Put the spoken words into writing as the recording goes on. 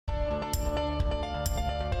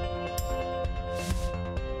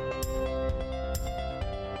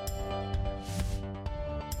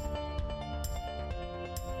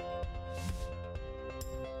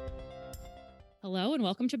Hello and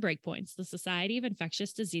welcome to Breakpoints, the Society of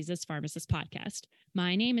Infectious Diseases Pharmacists podcast.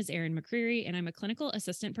 My name is Erin McCreary, and I'm a clinical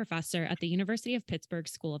assistant professor at the University of Pittsburgh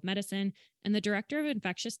School of Medicine and the Director of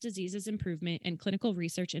Infectious Diseases Improvement and Clinical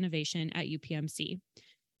Research Innovation at UPMC.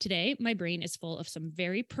 Today, my brain is full of some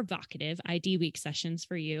very provocative ID Week sessions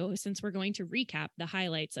for you, since we're going to recap the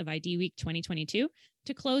highlights of ID Week 2022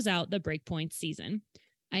 to close out the Breakpoints season.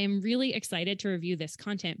 I am really excited to review this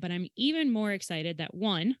content, but I'm even more excited that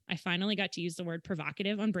one, I finally got to use the word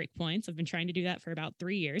provocative on Breakpoints. I've been trying to do that for about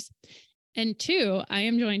 3 years. And two, I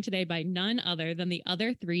am joined today by none other than the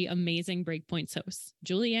other three amazing Breakpoints hosts,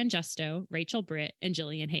 Julianne Justo, Rachel Britt, and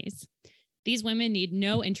Jillian Hayes. These women need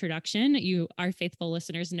no introduction. You, our faithful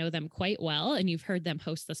listeners, know them quite well, and you've heard them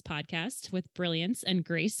host this podcast with brilliance and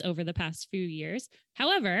grace over the past few years.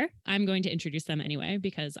 However, I'm going to introduce them anyway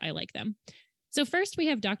because I like them. So first, we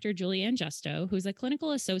have Dr. Julianne Justo, who's a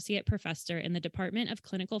clinical associate professor in the Department of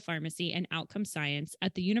Clinical Pharmacy and Outcome Science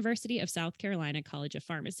at the University of South Carolina College of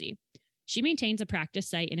Pharmacy. She maintains a practice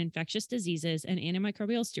site in infectious diseases and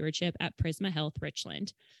antimicrobial stewardship at Prisma Health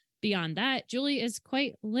Richland. Beyond that, Julie is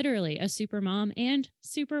quite literally a super mom and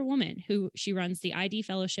superwoman who she runs the ID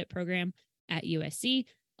Fellowship program at USC,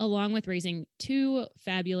 along with raising two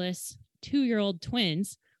fabulous 2-year-old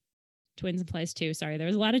twins. Twins implies two. Sorry, there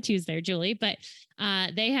was a lot of twos there, Julie, but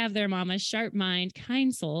they have their mama's sharp mind,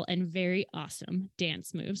 kind soul, and very awesome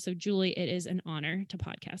dance moves. So, Julie, it is an honor to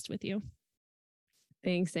podcast with you.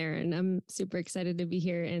 Thanks, Erin. I'm super excited to be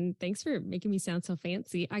here, and thanks for making me sound so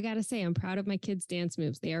fancy. I gotta say, I'm proud of my kids' dance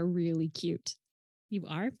moves. They are really cute. You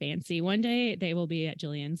are fancy. One day they will be at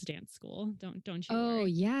Jillian's dance school. Don't you worry. Oh,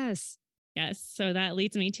 yes. Yes. So that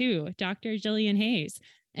leads me to Dr. Jillian Hayes,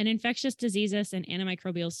 an infectious diseases and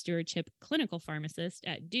antimicrobial stewardship clinical pharmacist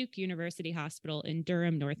at Duke University Hospital in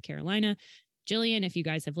Durham, North Carolina. Jillian, if you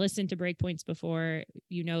guys have listened to Breakpoints before,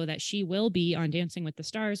 you know that she will be on Dancing with the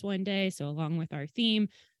Stars one day. So along with our theme,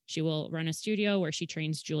 she will run a studio where she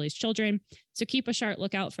trains Julie's children. So keep a sharp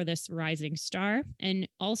lookout for this rising star. And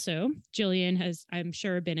also, Jillian has, I'm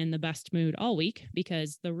sure, been in the best mood all week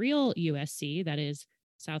because the real USC, that is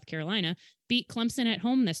South Carolina, beat Clemson at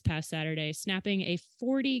home this past Saturday, snapping a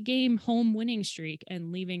 40-game home winning streak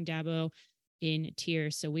and leaving Dabo in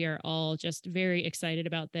tears. So we are all just very excited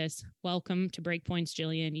about this. Welcome to Breakpoints,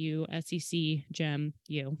 Jillian, you SEC gem,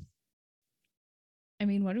 you. I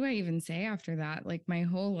mean, what do I even say after that? Like, my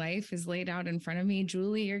whole life is laid out in front of me.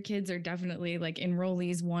 Julie, your kids are definitely like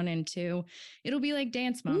enrollees 1 and 2. It'll be like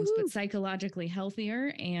Dance Moms, but psychologically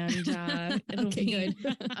healthier. And it'll be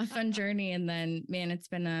a fun journey. And then, man, it's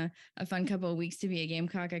been a fun couple of weeks to be a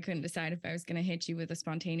Gamecock. I couldn't decide if I was going to hit you with a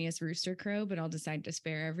spontaneous rooster crow, but I'll decide to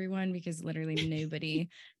spare everyone because literally nobody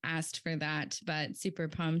asked for that. But super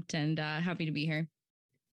pumped and happy to be here.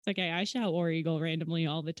 It's okay. I shout War Eagle randomly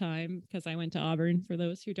all the time because I went to Auburn, for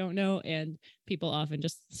those who don't know, and people often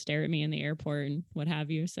just stare at me in the airport and what have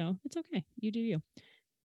you. So it's okay. You do you.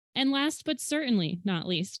 And last but certainly not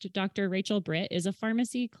least, Dr. Rachel Britt is a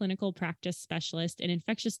pharmacy clinical practice specialist in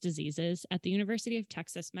infectious diseases at the University of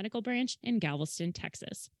Texas Medical Branch in Galveston,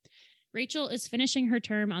 Texas. Rachel is finishing her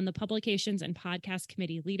term on the Publications and Podcast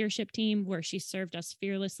Committee leadership team, where she served us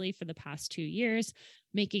fearlessly for the past 2 years,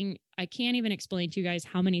 I can't even explain to you guys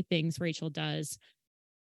how many things Rachel does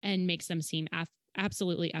and makes them seem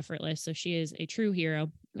absolutely effortless. So she is a true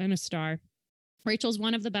hero and a star. Rachel's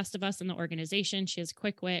one of the best of us in the organization. She has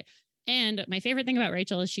quick wit. And my favorite thing about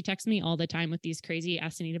Rachel is she texts me all the time with these crazy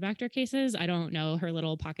Acinetobacter cases. I don't know. Her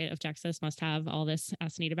little pocket of Texas must have all this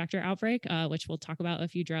Acinetobacter outbreak, which we'll talk about a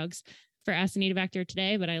few drugs for Acinetobacter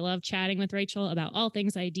today. But I love chatting with Rachel about all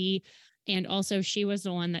things ID. And also, she was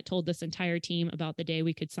the one that told this entire team about the day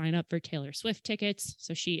we could sign up for Taylor Swift tickets.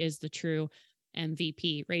 So she is the true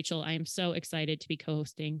MVP. Rachel, I am so excited to be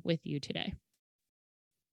co-hosting with you today.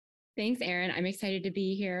 Thanks, Erin. I'm excited to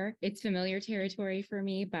be here. It's familiar territory for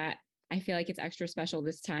me, but I feel like it's extra special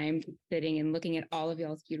this time, sitting and looking at all of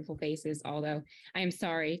y'all's beautiful faces, although I am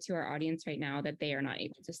sorry to our audience right now that they are not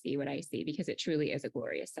able to see what I see because it truly is a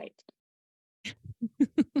glorious sight.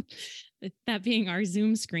 That being our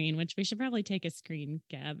Zoom screen, which we should probably take a screen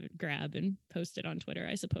grab and post it on Twitter,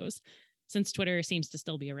 I suppose, since Twitter seems to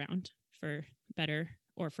still be around for better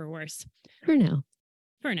or for worse. For now.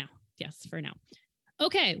 For now. Yes, for now.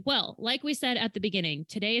 Okay, well, like we said at the beginning,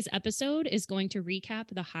 today's episode is going to recap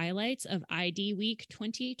the highlights of ID Week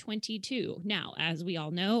 2022. Now, as we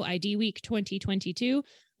all know, ID Week 2022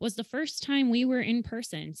 was the first time we were in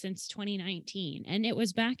person since 2019, and it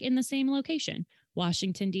was back in the same location,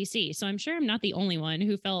 Washington, D.C. So I'm sure I'm not the only one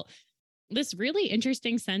who felt this really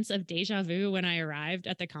interesting sense of deja vu when I arrived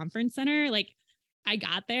at the conference center. Like, I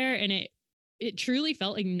got there and it it truly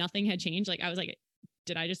felt like nothing had changed. Like I was like,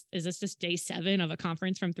 is this just day 7 of a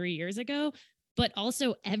conference from 3 years ago? But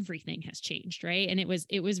also everything has changed. Right. And it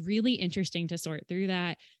was really interesting to sort through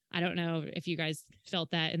that. I don't know if you guys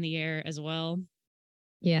felt that in the air as well.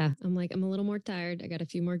 Yeah. I'm a little more tired. I got a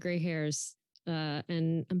few more gray hairs,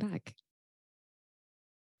 and I'm back.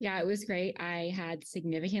 Yeah, it was great. I had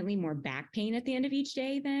significantly more back pain at the end of each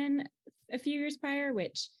day than a few years prior,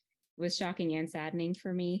 which was shocking and saddening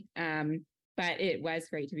for me. But it was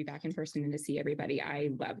great to be back in person and to see everybody. I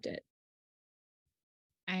loved it.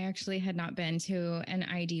 I actually had not been to an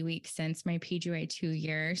ID week since my PGY 2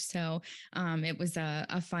 year. So it was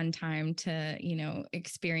a fun time to,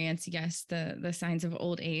 experience, yes, the signs of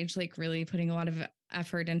old age, like really putting a lot of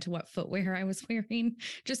effort into what footwear I was wearing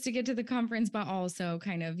just to get to the conference, but also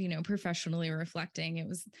kind of, professionally reflecting. It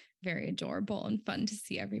was very adorable and fun to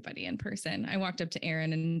see everybody in person. I walked up to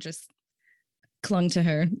Erin and just clung to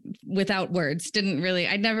her without words.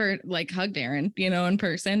 I'd never hugged Erin, in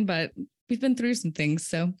person, but we've been through some things.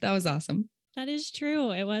 So that was awesome. That is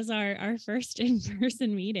true. It was our first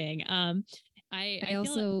in-person meeting.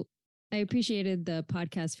 I appreciated the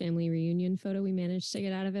podcast family reunion photo we managed to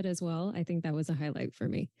get out of it as well. I think that was a highlight for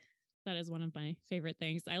me. That is one of my favorite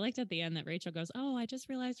things. I liked at the end that Rachel goes, "Oh, I just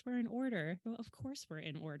realized we're in order." Well, of course we're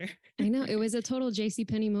in order. I know. It was a total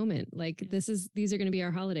JCPenney moment. These are going to be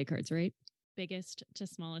our holiday cards, right? Biggest to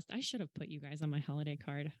smallest. I should have put you guys on my holiday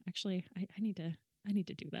card. Actually, I need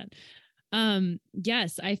to do that.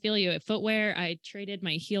 Yes, I feel you. At footwear, I traded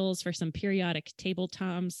my heels for some periodic table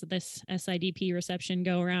toms this SIDP reception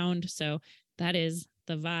go around. So that is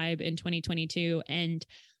the vibe in 2022. And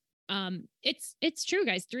it's true,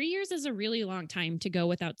 guys. 3 years is a really long time to go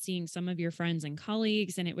without seeing some of your friends and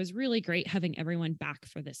colleagues. And it was really great having everyone back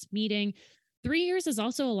for this meeting. 3 years is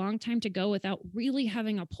also a long time to go without really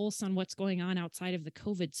having a pulse on what's going on outside of the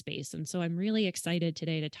COVID space. And so I'm really excited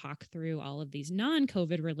today to talk through all of these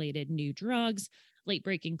non-COVID related new drugs, late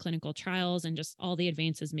breaking clinical trials, and just all the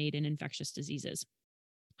advances made in infectious diseases.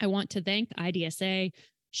 I want to thank IDSA,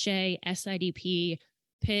 SHEA, SIDP,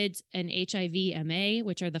 PIDS, and HIV-MA,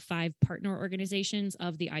 which are the 5 partner organizations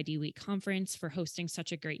of the ID Week conference, for hosting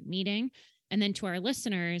such a great meeting. And then to our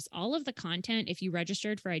listeners, all of the content, if you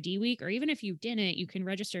registered for ID Week, or even if you didn't, you can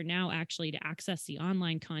register now actually to access the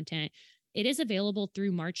online content. It is available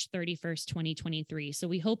through March 31st, 2023. So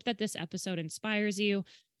we hope that this episode inspires you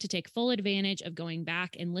to take full advantage of going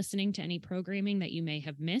back and listening to any programming that you may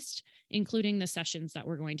have missed, including the sessions that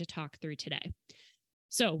we're going to talk through today.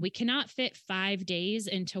 So we cannot fit 5 days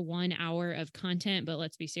into 1 hour of content, but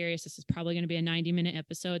let's be serious. This is probably going to be a 90-minute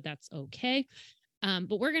episode. That's okay.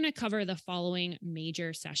 But we're going to cover the following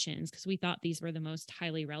major sessions because we thought these were the most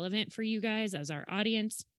highly relevant for you guys as our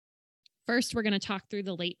audience. First, we're going to talk through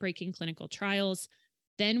the late-breaking clinical trials.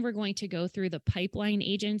 Then we're going to go through the pipeline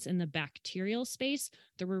agents in the bacterial space.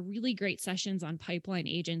 There were really great sessions on pipeline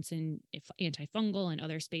agents in antifungal and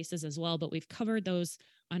other spaces as well, but we've covered those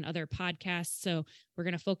on other podcasts. So we're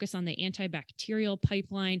going to focus on the antibacterial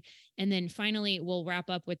pipeline. And then finally, we'll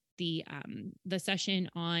wrap up with the session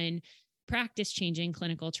on practice-changing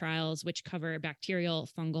clinical trials, which cover bacterial,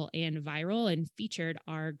 fungal, and viral, and featured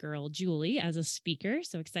our girl, Julie, as a speaker.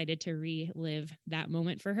 So excited to relive that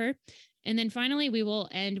moment for her. And then finally, we will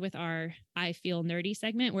end with our I Feel Nerdy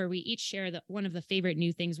segment, where we each share one of the favorite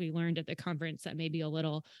new things we learned at the conference that may be a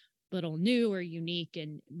little new or unique,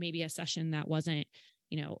 and maybe a session that wasn't,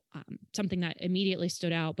 something that immediately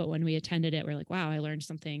stood out. But when we attended it, we're like, wow, I learned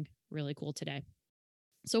something really cool today.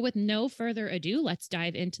 So with no further ado, let's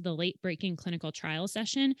dive into the late-breaking clinical trial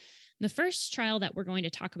session. The first trial that we're going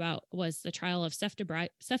to talk about was the trial of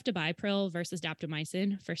ceftobipril versus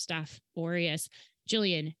daptomycin for Staph aureus.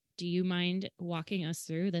 Jillian, do you mind walking us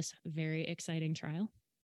through this very exciting trial?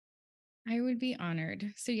 I would be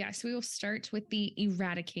honored. So yes, we will start with the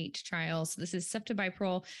ERADICATE trial. So this is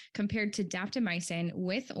ceftobipril compared to daptomycin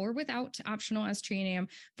with or without optional aztreonam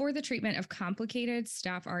for the treatment of complicated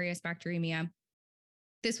Staph aureus bacteremia.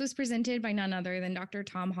 This was presented by none other than Dr.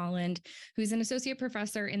 Tom Holland, who's an associate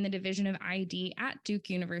professor in the Division of ID at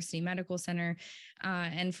Duke University Medical Center.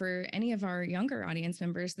 And for any of our younger audience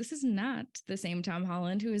members, this is not the same Tom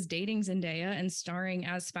Holland who is dating Zendaya and starring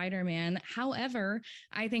as Spider-Man. However,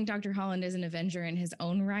 I think Dr. Holland is an Avenger in his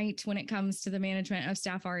own right when it comes to the management of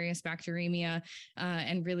Staph aureus bacteremia,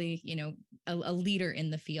 and really, a leader in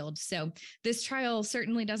the field. So this trial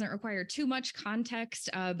certainly doesn't require too much context,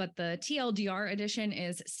 but the TLDR edition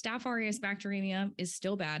is Staph aureus bacteremia is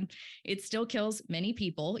still bad. It still kills many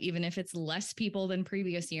people, even if it's less people than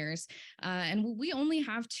previous years. And we only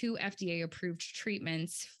have 2 FDA approved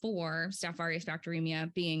treatments for Staph aureus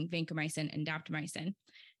bacteremia, being vancomycin and daptomycin.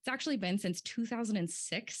 It's actually been since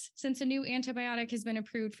 2006 since a new antibiotic has been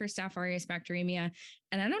approved for Staph aureus bacteremia.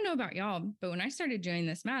 And I don't know about y'all, but when I started doing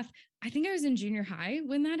this math, I think I was in junior high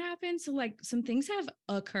when that happened. So like some things have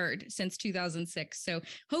occurred since 2006. So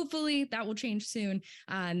hopefully that will change soon.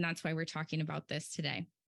 And that's why we're talking about this today.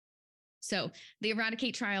 So the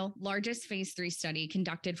Eradicate trial, largest phase 3 study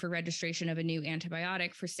conducted for registration of a new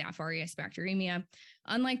antibiotic for Staph aureus bacteremia.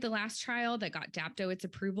 Unlike the last trial that got Dapto its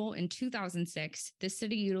approval in 2006, this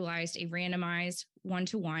study utilized a randomized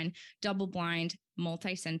 1-to-1, double-blind,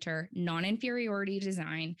 multi-center, non-inferiority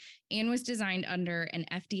design, and was designed under an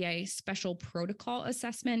FDA special protocol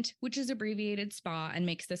assessment, which is abbreviated SPA and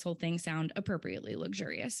makes this whole thing sound appropriately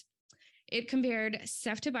luxurious. It compared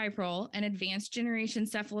ceftobiprole, an advanced generation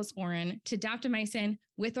cephalosporin, to daptomycin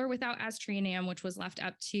with or without aztreonam, which was left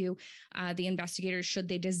up to the investigators should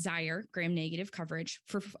they desire gram-negative coverage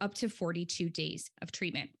for up to 42 days of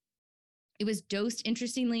treatment. It was dosed,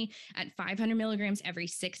 interestingly, at 500 milligrams every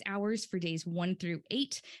 6 hours for days 1 through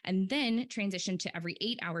 8, and then transitioned to every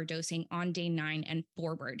 8-hour dosing on day 9 and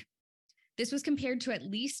forward. This was compared to at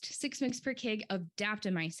least 6 mg per kg of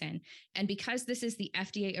daptomycin. And because this is the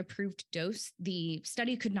FDA approved dose, the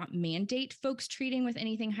study could not mandate folks treating with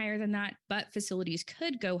anything higher than that, but facilities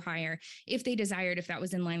could go higher if they desired, if that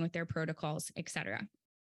was in line with their protocols, et cetera.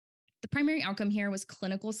 The primary outcome here was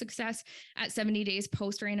clinical success at 70 days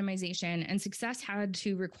post-randomization, and success had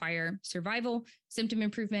to require survival, symptom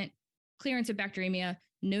improvement, clearance of bacteremia,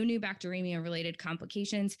 no new bacteremia-related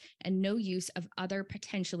complications, and no use of other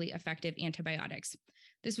potentially effective antibiotics.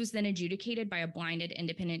 This was then adjudicated by a blinded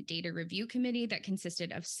independent data review committee that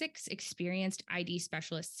consisted of 6 experienced ID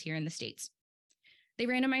specialists here in the States. They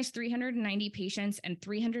randomized 390 patients, and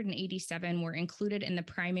 387 were included in the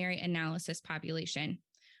primary analysis population.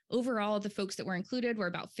 Overall, the folks that were included were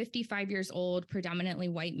about 55 years old, predominantly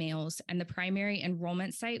white males, and the primary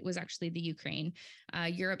enrollment site was actually the Ukraine.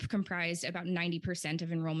 Europe comprised about 90%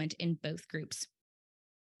 of enrollment in both groups.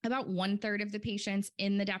 About 1/3 of the patients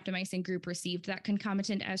in the daptomycin group received that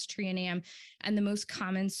concomitant aztreonam, and the most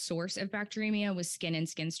common source of bacteremia was skin and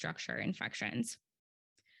skin structure infections.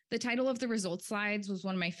 The title of the results slides was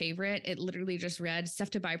one of my favorite. It literally just read,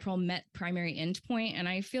 ceftobiprole met primary endpoint. And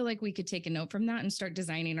I feel like we could take a note from that and start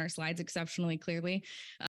designing our slides exceptionally clearly.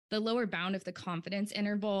 The lower bound of the confidence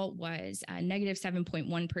interval was negative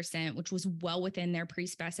 7.1%, which was well within their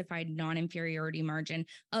pre-specified non-inferiority margin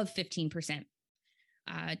of 15%.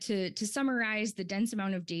 To summarize the dense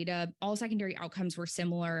amount of data, all secondary outcomes were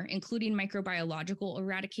similar, including microbiological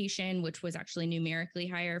eradication, which was actually numerically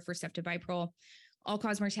higher for ceftobiprole,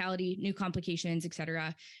 all-cause mortality, new complications, et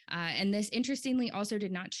cetera. And this, interestingly, also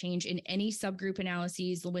did not change in any subgroup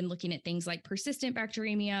analyses when looking at things like persistent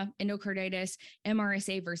bacteremia, endocarditis,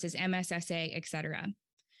 MRSA versus MSSA, et cetera.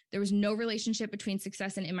 There was no relationship between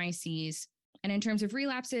success and MICs. And in terms of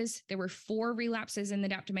relapses, there were 4 relapses in the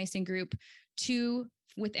daptomycin group, 2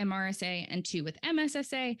 with MRSA and 2 with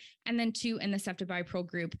MSSA, and then 2 in the ceftobiprole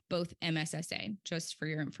group, both MSSA, just for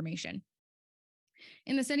your information.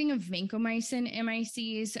 In the setting of vancomycin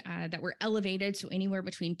MICs that were elevated, so anywhere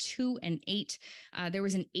between 2 and 8, there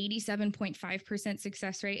was an 87.5%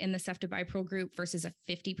 success rate in the ceftobiprole group versus a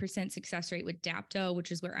 50% success rate with Dapto,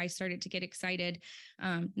 which is where I started to get excited.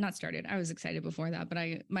 Not started, I was excited before that, but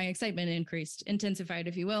my excitement intensified,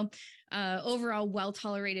 if you will. Overall,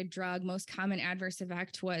 well-tolerated drug. Most common adverse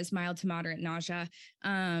effect was mild to moderate nausea.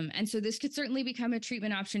 And so this could certainly become a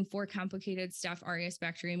treatment option for complicated Staph aureus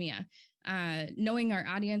bacteremia. Knowing our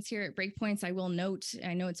audience here at Breakpoints, I will note,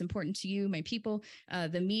 I know it's important to you, my people,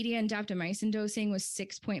 the median daptomycin dosing was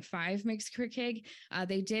 6.5 mg per kg.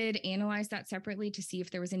 They did analyze that separately to see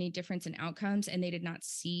if there was any difference in outcomes, and they did not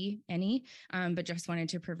see any, but just wanted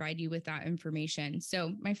to provide you with that information.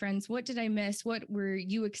 So my friends, what did I miss? What were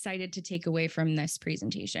you excited to take away from this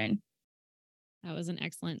presentation? That was an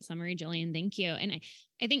excellent summary, Jillian. Thank you. And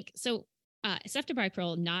I think so.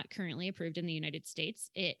 Ceftobiprole, not currently approved in the United States.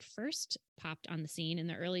 It first popped on the scene in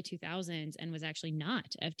the early 2000s and was actually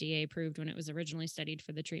not FDA approved when it was originally studied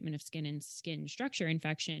for the treatment of skin and skin structure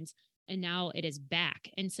infections. And now it is back.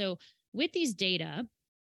 And so with these data,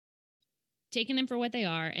 taking them for what they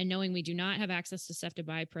are and knowing we do not have access to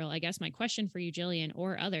ceftobiprole, I guess my question for you, Jillian,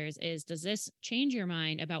 or others is, does this change your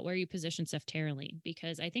mind about where you position ceftaroline?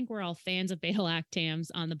 Because I think we're all fans of beta-lactams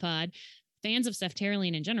on the pod, fans of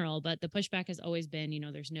ceftaroline in general, but the pushback has always been,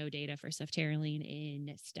 there's no data for ceftaroline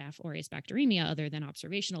in Staph aureus bacteremia other than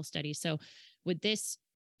observational studies. So would this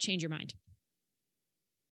change your mind?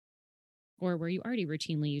 or were you already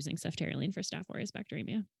routinely using ceftaroline for Staph aureus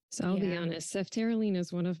bacteremia? So I'll be Yeah. honest, ceftaroline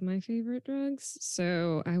is one of my favorite drugs.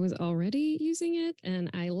 So I was already using it and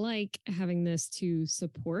I like having this to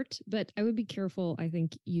support, but I would be careful, I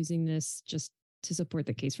think, using this just to support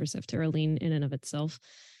the case for ceftaroline in and of itself.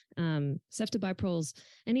 Ceftobiproles,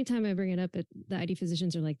 anytime I bring it up, the ID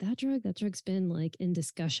physicians are like, that drug's been like in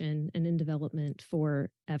discussion and in development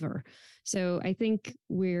forever. So I think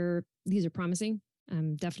these are promising.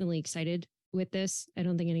 I'm definitely excited with this. I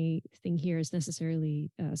don't think anything here is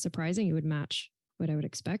necessarily surprising. It would match what I would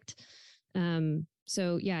expect.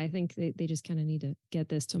 So yeah, I think they just kind of need to get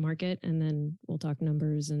this to market, and then we'll talk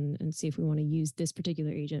numbers and see if we want to use this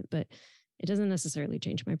particular agent, but it doesn't necessarily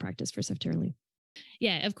change my practice for ceftaroline.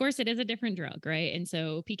 Yeah, of course, it is a different drug, right? And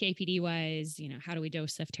so PK/PD wise, how do we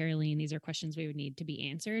dose ceftaroline? These are questions we would need to be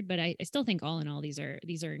answered. But I still think all in all, these are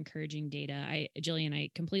encouraging data. Jillian, I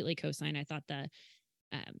completely co-sign. I thought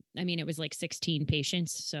it was like 16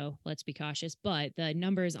 patients, so let's be cautious. But the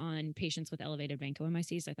numbers on patients with elevated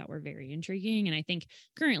vancomyces I thought were very intriguing. And I think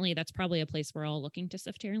currently that's probably a place we're all looking to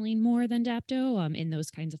ceftaroline more than Dapto in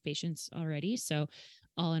those kinds of patients already. So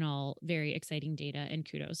all in all, very exciting data, and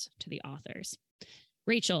kudos to the authors.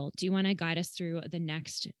 Rachel, do you want to guide us through the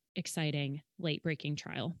next exciting late-breaking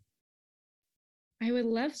trial? I would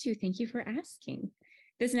love to. Thank you for asking.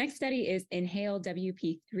 This next study is Inhale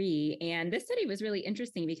WP3. And this study was really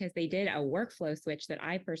interesting because they did a workflow switch that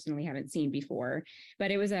I personally haven't seen before.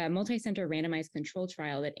 But it was a multi-center randomized control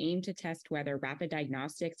trial that aimed to test whether rapid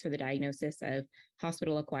diagnostics for the diagnosis of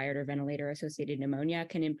hospital-acquired or ventilator-associated pneumonia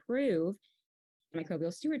can improve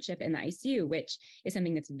microbial stewardship in the ICU, which is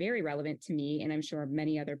something that's very relevant to me and I'm sure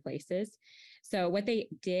many other places. So what they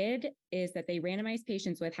did is that they randomized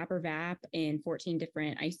patients with HAPR-VAP in 14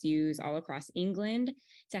 different ICUs all across England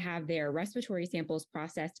to have their respiratory samples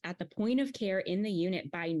processed at the point of care in the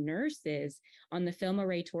unit by nurses on the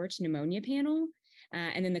FilmArray Torch pneumonia panel.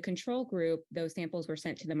 And then the control group, those samples were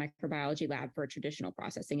sent to the microbiology lab for traditional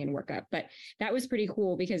processing and workup. But that was pretty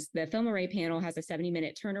cool because the FilmArray panel has a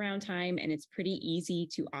 70-minute turnaround time and it's pretty easy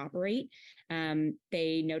to operate.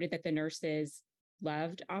 They noted that the nurses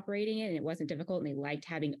loved operating it and it wasn't difficult and they liked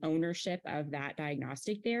having ownership of that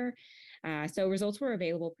diagnostic there. So results were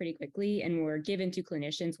available pretty quickly and were given to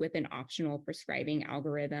clinicians with an optional prescribing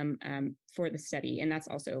algorithm for the study. And that's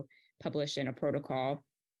also published in a protocol.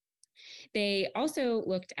 They also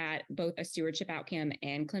looked at both a stewardship outcome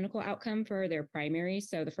and clinical outcome for their primaries.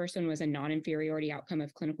 So the first one was a non-inferiority outcome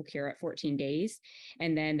of clinical cure at 14 days.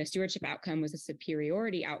 And then the stewardship outcome was a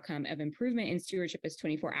superiority outcome of improvement in stewardship as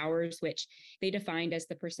 24 hours, which they defined as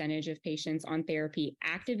the percentage of patients on therapy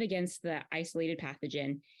active against the isolated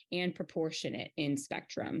pathogen and proportionate in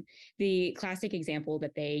spectrum. The classic example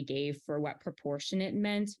that they gave for what proportionate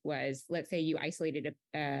meant was, let's say you isolated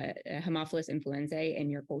a Haemophilus influenzae in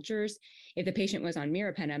your cultures. If the patient was on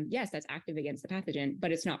meropenem, yes, that's active against the pathogen,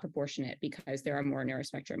 but it's not proportionate because there are more narrow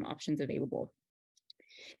spectrum options available.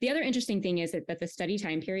 The other interesting thing is that the study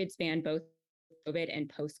time period spanned both COVID and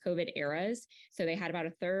post-COVID eras. So they had about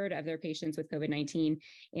a third of their patients with COVID-19,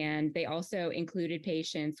 and they also included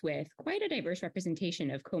patients with quite a diverse representation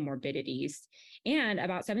of comorbidities. And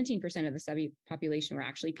about 17% of the study population were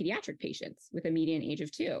actually pediatric patients with a median age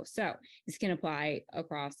of 2. So this can apply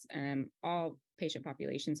across all patient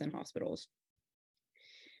populations in hospitals.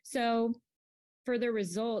 So for the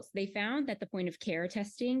results, they found that the point of care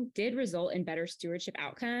testing did result in better stewardship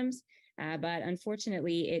outcomes, but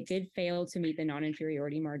unfortunately, it did fail to meet the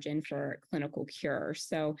non-inferiority margin for clinical cure.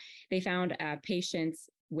 So they found patients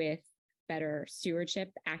with better stewardship,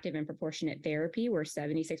 active and proportionate therapy were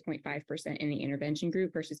 76.5% in the intervention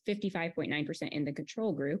group versus 55.9% in the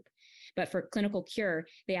control group. But for clinical cure,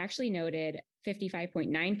 they actually noted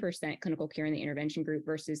 55.9% clinical cure in the intervention group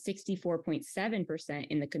versus 64.7%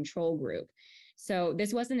 in the control group. So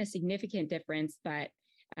this wasn't a significant difference, but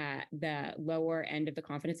the lower end of the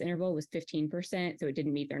confidence interval was 15%, so it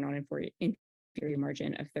didn't meet their non-inferior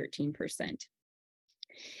margin of 13%.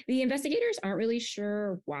 The investigators aren't really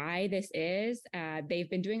sure why this is. They've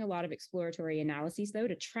been doing a lot of exploratory analyses, though,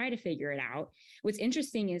 to try to figure it out. What's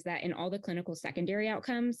interesting is that in all the clinical secondary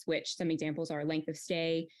outcomes, which some examples are length of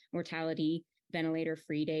stay, mortality,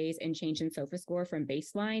 ventilator-free days, and change in SOFA score from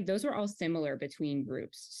baseline, those were all similar between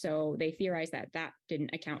groups. So they theorized that that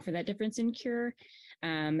didn't account for that difference in cure.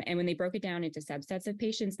 And when they broke it down into subsets of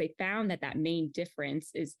patients, they found that that main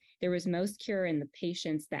difference is there was most cure in the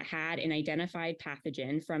patients that had an identified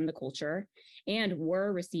pathogen from the culture and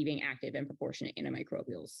were receiving active and proportionate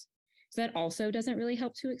antimicrobials. So that also doesn't really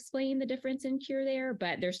help to explain the difference in cure there,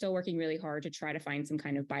 but they're still working really hard to try to find some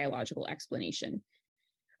kind of biological explanation.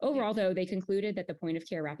 Overall, though, they concluded that the point of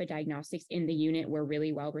care rapid diagnostics in the unit were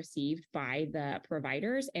really well received by the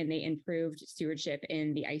providers, and they improved stewardship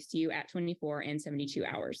in the ICU at 24 and 72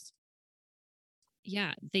 hours.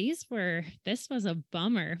 Yeah, this was a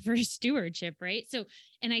bummer for stewardship, right? So,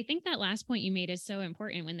 and I think that last point you made is so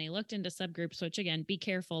important when they looked into subgroups, which again, be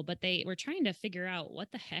careful, but they were trying to figure out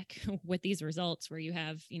what the heck with these results where you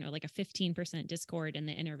have, like a 15% discord in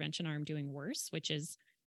the intervention arm doing worse, which is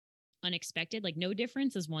unexpected. Like no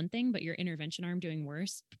difference is one thing, but your intervention arm doing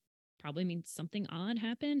worse probably means something odd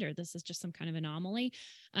happened, or this is just some kind of anomaly.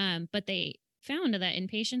 But they found that in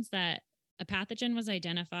patients that a pathogen was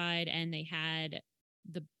identified and they had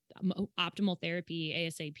the optimal therapy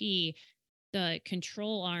ASAP, the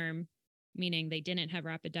control arm, meaning they didn't have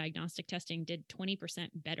rapid diagnostic testing, did 20%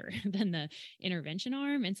 better than the intervention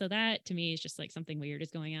arm. And so that to me is just like something weird is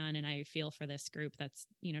going on. And I feel for this group that's,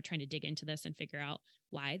 trying to dig into this and figure out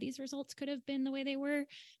why these results could have been the way they were.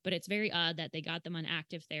 But it's very odd that they got them on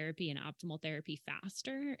active therapy and optimal therapy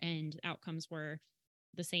faster, and outcomes were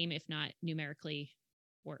the same, if not numerically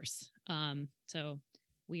worse. So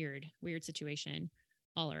weird situation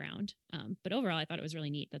all around. But overall, I thought it was really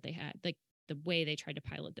neat that they had like the way they tried to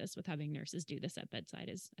pilot this with having nurses do this at bedside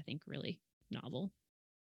is, I think, really novel.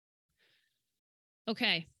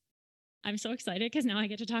 Okay. I'm so excited because now I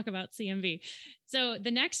get to talk about CMV. So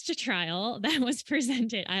the next trial that was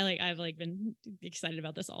presented, I've been excited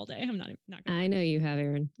about this all day. I'm not gonna I know you have,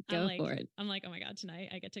 Erin. Go for it. I'm like, oh my God, tonight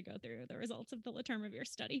I get to go through the results of the letermovir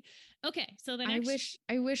study. Okay. So the next,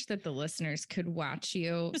 I wish that the listeners could watch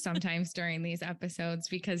you sometimes during these episodes,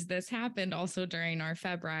 because this happened also during our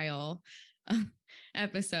febrile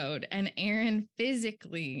episode, and Erin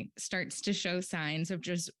physically starts to show signs of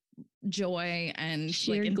just joy and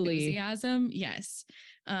sheer enthusiasm. Yes.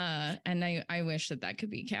 And I wish that could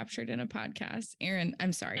be captured in a podcast. Erin,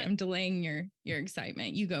 I'm sorry, I'm delaying your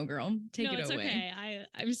excitement. You go, girl. Take it away. Okay.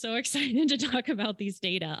 I'm so excited to talk about these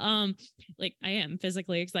data. I am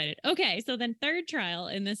physically excited. Okay. So then third trial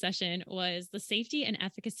in this session was the safety and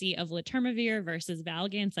efficacy of letermovir versus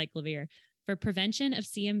valganciclovir for prevention of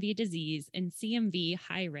CMV disease in CMV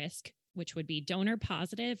high risk, which would be donor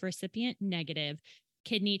positive, recipient negative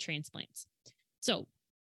kidney transplants. So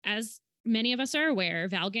as many of us are aware,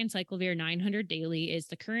 valganciclovir 900 daily is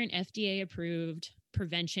the current FDA approved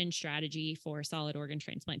prevention strategy for solid organ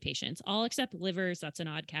transplant patients, all except livers. That's an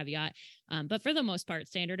odd caveat. But for the most part,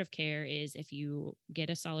 standard of care is if you get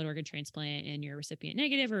a solid organ transplant and you're recipient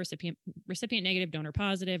negative or recipient negative, donor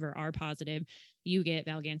positive, or R positive, you get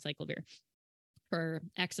valganciclovir for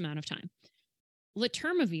X amount of time.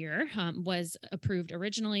 Letermovir was approved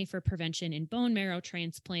originally for prevention in bone marrow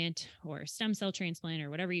transplant or stem cell transplant or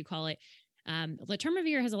whatever you call it.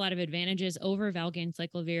 Letermovir has a lot of advantages over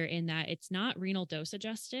valganciclovir in that it's not renal dose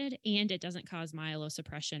adjusted and it doesn't cause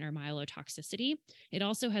myelosuppression or myelotoxicity. It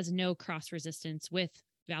also has no cross resistance with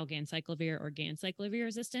valganciclovir or ganciclovir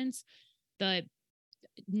resistance. The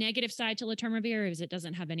negative side to letermovir is it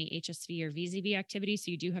doesn't have any HSV or VZV activity, so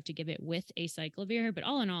you do have to give it with acyclovir. But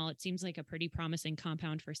all in all, it seems like a pretty promising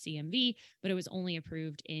compound for CMV, but it was only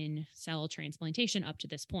approved in cell transplantation up to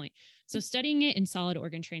this point. So studying it in solid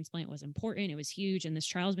organ transplant was important. It was huge, and this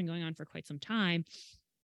trial has been going on for quite some time.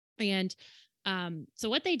 And so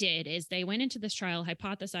what they did is they went into this trial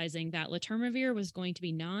hypothesizing that letermovir was going to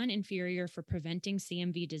be non-inferior for preventing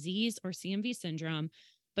CMV disease or CMV syndrome,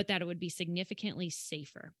 but that it would be significantly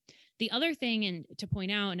safer. The other thing, and to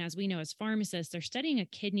point out, and as we know as pharmacists, they're studying a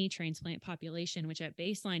kidney transplant population, which at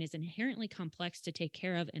baseline is inherently complex to take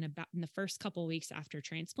care of in the first couple of weeks after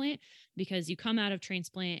transplant, because you come out of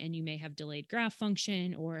transplant and you may have delayed graft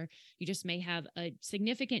function, or you just may have a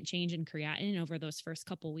significant change in creatinine over those first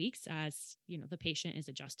couple of weeks as the patient is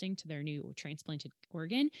adjusting to their new transplanted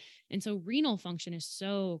organ. And so renal function is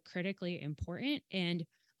so critically important, and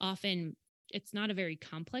often it's not a very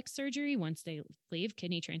complex surgery. Once they leave,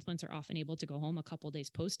 kidney transplants are often able to go home a couple of days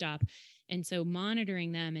post-op. And so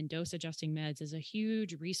monitoring them and dose adjusting meds is a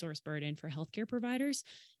huge resource burden for healthcare providers.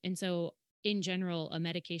 And so in general, a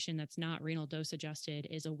medication that's not renal dose adjusted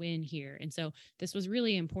is a win here. And so this was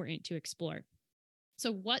really important to explore.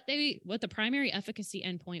 So what the primary efficacy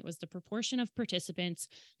endpoint was the proportion of participants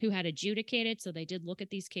who had adjudicated. So they did look at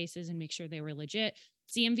these cases and make sure they were legit.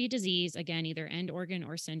 CMV disease, again, either end organ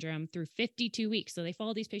or syndrome, through 52 weeks. So they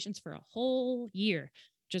followed these patients for a whole year,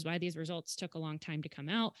 which is why these results took a long time to come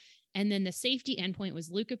out. And then the safety endpoint was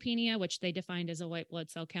leukopenia, which they defined as a white blood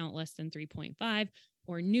cell count less than 3.5,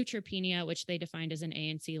 or neutropenia, which they defined as an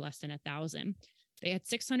ANC less than 1,000. They had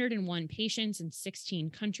 601 patients in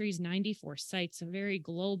 16 countries, 94 sites, a very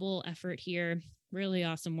global effort here. really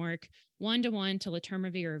awesome work, 1-to-1 to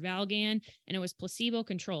letermovir or Valgan, and it was placebo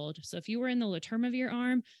controlled. So if you were in the letermovir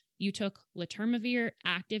arm, you took letermovir,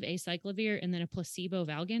 active acyclovir, and then a placebo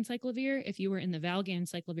valganciclovir. If you were in the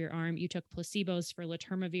valganciclovir arm, you took placebos for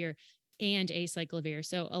letermovir and acyclovir.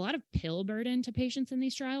 So a lot of pill burden to patients in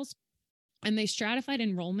these trials. And they stratified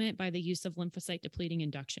enrollment by the use of lymphocyte depleting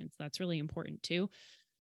inductions. That's really important too.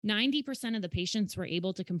 90% of the patients were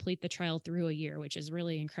able to complete the trial through a year, which is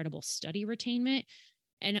really incredible study retainment.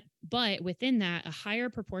 But within that, a higher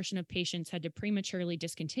proportion of patients had to prematurely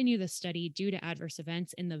discontinue the study due to adverse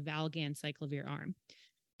events in the valganciclovir arm.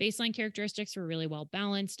 Baseline characteristics were really well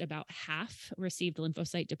balanced. About half received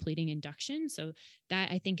lymphocyte depleting induction. So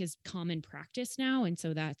that I think is common practice now. And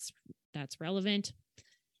so that's relevant.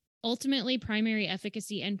 Ultimately, primary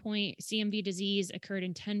efficacy endpoint CMV disease occurred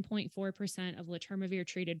in 10.4% of letermovir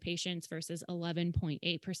treated patients versus 11.8%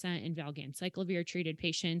 in valganciclovir treated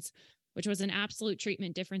patients, which was an absolute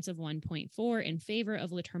treatment difference of 1.4 in favor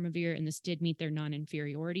of letermovir, and this did meet their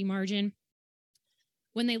non-inferiority margin.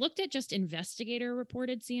 When they looked at just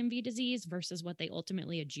investigator-reported CMV disease versus what they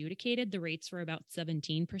ultimately adjudicated, the rates were about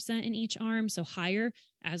 17% in each arm, so higher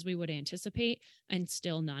as we would anticipate, and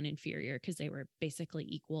still non-inferior because they were basically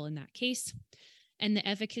equal in that case. And the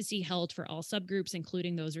efficacy held for all subgroups,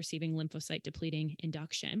 including those receiving lymphocyte depleting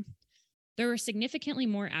induction. There were significantly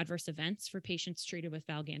more adverse events for patients treated with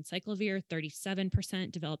valganciclovir.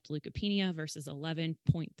 37% developed leukopenia versus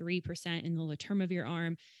 11.3% in the letermovir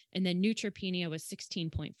arm. And then neutropenia was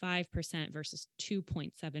 16.5% versus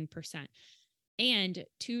 2.7%. And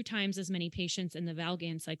 2 times as many patients in the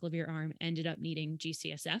valganciclovir arm ended up needing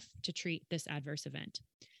G-CSF to treat this adverse event.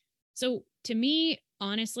 So to me,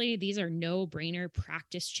 honestly, these are no-brainer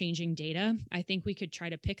practice-changing data. I think we could try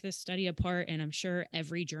to pick this study apart, and I'm sure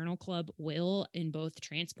every journal club will in both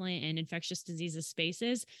transplant and infectious diseases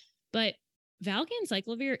spaces. But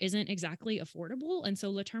valganciclovir isn't exactly affordable, and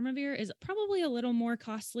so letermovir is probably a little more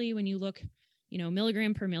costly when you look,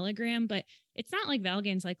 milligram per milligram, but it's not like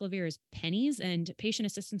valganciclovir is pennies, and patient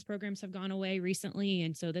assistance programs have gone away recently.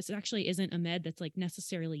 And so this actually isn't a med that's like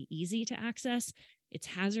necessarily easy to access. It's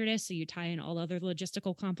hazardous, so you tie in all other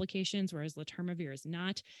logistical complications, whereas letermovir is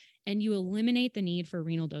not. And you eliminate the need for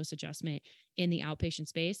renal dose adjustment in the outpatient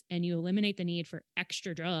space, and you eliminate the need for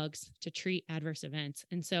extra drugs to treat adverse events.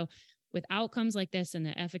 And so with outcomes like this and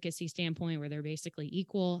the efficacy standpoint where they're basically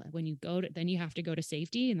equal, when you go to, then you have to go to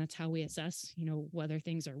safety. And that's how we assess, whether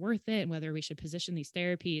things are worth it and whether we should position these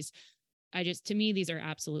therapies. To me, these are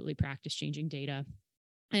absolutely practice-changing data.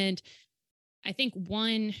 And I think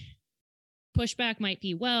one pushback might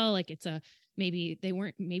be, maybe the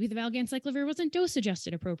valganciclovir wasn't dose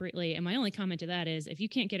adjusted appropriately. And my only comment to that is, if you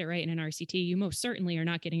can't get it right in an RCT, you most certainly are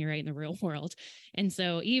not getting it right in the real world. And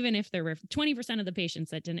so even if there were 20% of the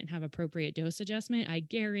patients that didn't have appropriate dose adjustment, I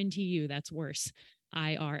guarantee you that's worse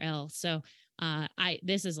IRL. So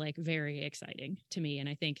this is very exciting to me. And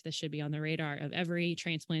I think this should be on the radar of every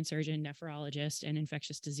transplant surgeon, nephrologist, and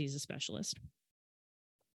infectious diseases specialist.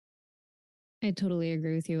 I totally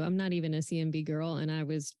agree with you. I'm not even a CMV girl, and I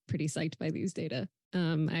was pretty psyched by these data.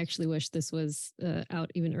 I actually wish this was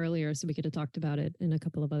out even earlier so we could have talked about it in a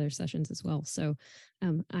couple of other sessions as well. So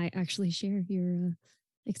I actually share your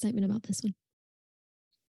excitement about this one.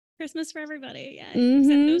 Christmas for everybody. Yeah.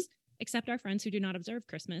 Mm-hmm. Except our friends who do not observe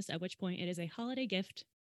Christmas, at which point it is a holiday gift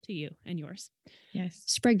to you and yours. Yes.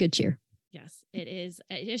 Spread good cheer. Yes, it is.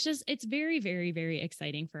 It's very, very, very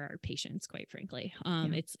exciting for our patients, quite frankly.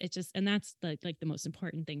 It's just, and that's the most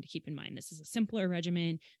important thing to keep in mind. This is a simpler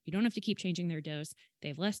regimen. You don't have to keep changing their dose. They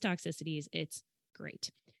have less toxicities. It's great.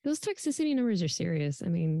 Those toxicity numbers are serious. I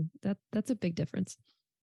mean, that's a big difference.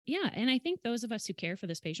 Yeah. And I think those of us who care for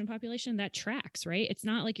this patient population, that tracks, right? It's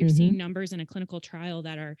not like you're seeing numbers in a clinical trial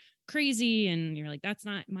that are crazy and you're like, that's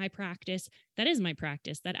not my practice. That is my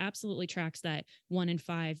practice. That absolutely tracks that 1 in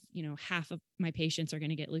 5, half of my patients are going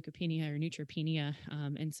to get leukopenia or neutropenia.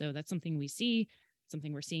 And so that's something we see,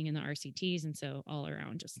 something we're seeing in the RCTs. And so all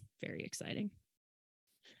around, just very exciting.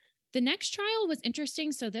 The next trial was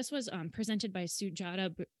interesting. So this was presented by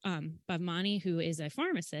Sujata Bhavmani, who is a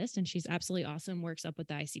pharmacist, and she's absolutely awesome, works up with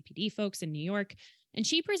the ICPD folks in New York. And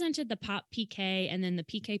she presented the POP-PK and then the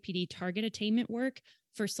PK/PD target attainment work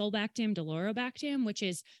for sulbactam dolorobactam, which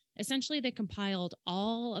is essentially they compiled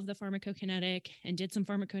all of the pharmacokinetic and did some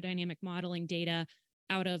pharmacodynamic modeling data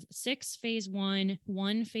out of 6 phase 1,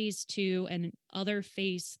 1 phase 2, and other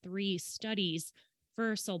phase 3 studies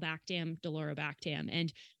for sulbactam dolorobactam.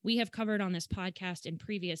 And we have covered on this podcast in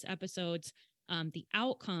previous episodes the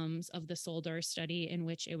outcomes of the SOLDAR study, in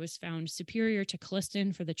which it was found superior to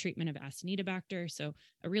colistin for the treatment of Acinetobacter. So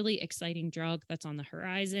a really exciting drug that's on the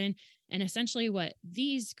horizon. And essentially what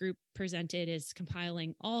these group presented is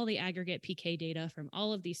compiling all the aggregate PK data from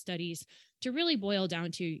all of these studies to really boil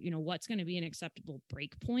down to, what's going to be an acceptable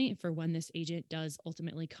breakpoint for when this agent does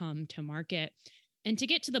ultimately come to market. And to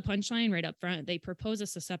get to the punchline right up front, they propose a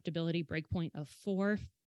susceptibility breakpoint of 4.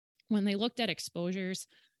 When they looked at exposures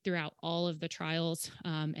throughout all of the trials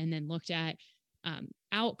and then looked at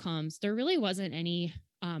outcomes, there really wasn't any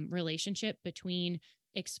relationship between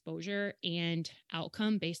exposure and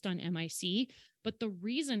outcome based on MIC. But the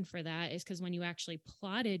reason for that is because when you actually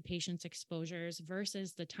plotted patients' exposures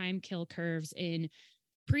versus the time kill curves in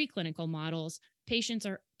preclinical models, patients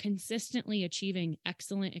are consistently achieving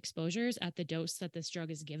excellent exposures at the dose that this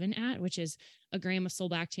drug is given at, which is a gram of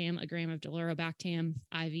sulbactam, a gram of delorobactam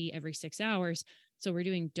IV every 6 hours. So we're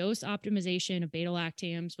doing dose optimization of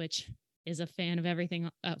beta-lactams, which is a fan of everything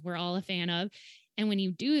we're all a fan of. And when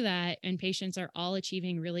you do that and patients are all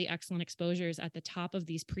achieving really excellent exposures at the top of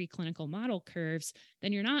these preclinical model curves,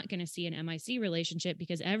 then you're not going to see an MIC relationship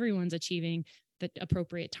because everyone's achieving the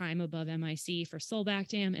appropriate time above MIC for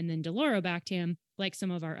sulbactam, and then delorobactam, like some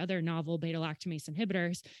of our other novel beta-lactamase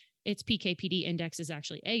inhibitors, its PK/PD index is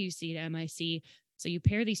actually AUC to MIC. So you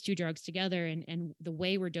pair these two drugs together, and the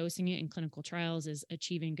way we're dosing it in clinical trials is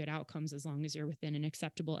achieving good outcomes as long as you're within an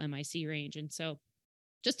acceptable MIC range. And so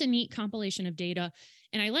just a neat compilation of data.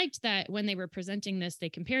 And I liked that when they were presenting this, they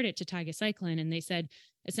compared it to tigecycline, and they said,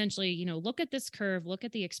 essentially, look at this curve, look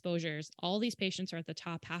at the exposures. All these patients are at the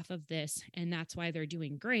top half of this, and that's why they're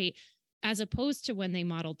doing great. As opposed to when they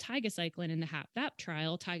modeled tigecycline in the HAP-VAP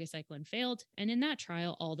trial, tigecycline failed. And in that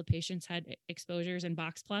trial, all the patients had exposures and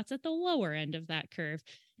box plots at the lower end of that curve.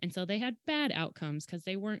 And so they had bad outcomes because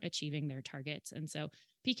they weren't achieving their targets. And so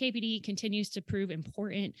PK/PD continues to prove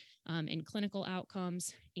important in clinical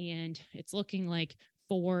outcomes. And it's looking like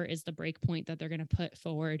 4 is the breakpoint that they're going to put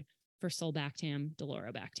forward for sulbactam,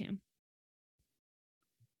 delorobactam.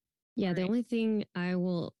 Yeah, the only thing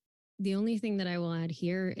that I will add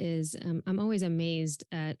here is I'm always amazed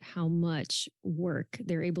at how much work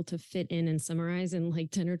they're able to fit in and summarize in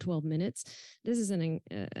like 10 or 12 minutes. This is an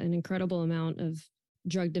incredible amount of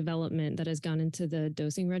drug development that has gone into the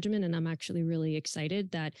dosing regimen. And I'm actually really excited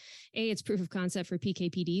that it's proof of concept for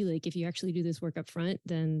PK/PD. Like if you actually do this work up front,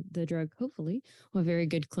 then the drug hopefully will have very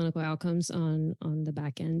good clinical outcomes on the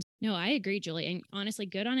back end. No, I agree, Julie. And honestly,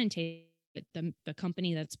 good on Intake, the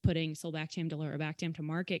company that's putting sulbactam, delorobactam to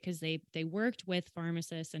market, because they worked with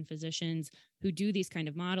pharmacists and physicians who do these kind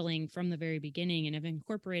of modeling from the very beginning and have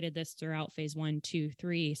incorporated this throughout phase 1, 2,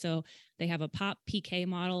 3. So they have a POP PK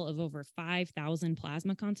model of over 5,000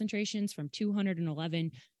 plasma concentrations from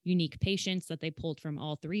 211 unique patients that they pulled from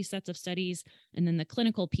all 3 sets of studies. And then the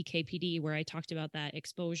clinical PK/PD, where I talked about that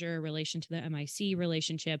exposure relation to the MIC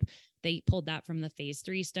relationship, they pulled that from the phase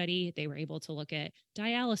 3 study. They were able to look at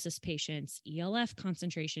dialysis patients, ELF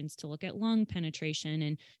concentrations, to look at lung penetration,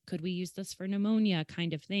 and could we use this for pneumonia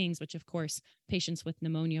kind of things, which of course patients with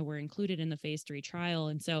pneumonia were included in the phase 3 trial.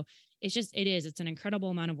 And so it's an incredible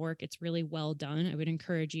amount of work. It's really well done. I would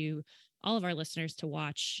encourage you, all of our listeners, to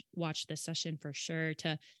watch this session for sure,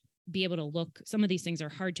 to be able to look. Some of these things are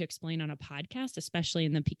hard to explain on a podcast, especially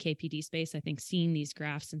in the PK/PD space. I think seeing these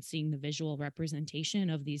graphs and seeing the visual representation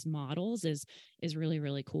of these models is really,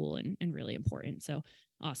 really cool and really important. So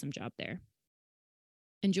awesome job there.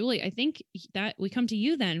 And Julie, I think that we come to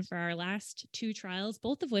you then for our last 2 trials,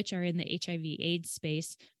 both of which are in the HIV/AIDS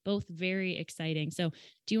space, both very exciting. So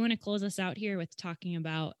do you want to close us out here with talking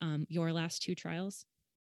about your last 2 trials?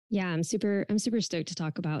 Yeah, I'm super stoked to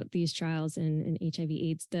talk about these trials in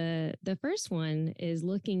HIV/AIDS. The first one is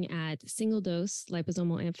looking at single dose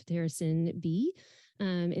liposomal amphotericin B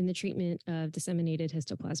in the treatment of disseminated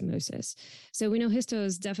histoplasmosis. So we know histo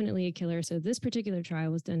is definitely a killer. So this particular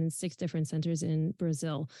trial was done in 6 different centers in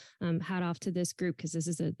Brazil. Hat off to this group because this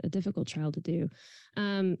is a difficult trial to do.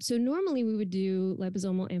 So normally we would do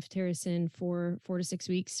liposomal amphotericin for 4 to 6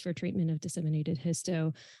 weeks for treatment of disseminated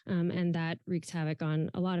histo. And that wreaks havoc on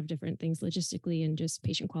a lot of different things logistically and just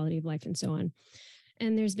patient quality of life and so on.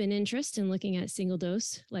 And there's been interest in looking at single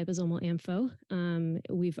dose liposomal ampho.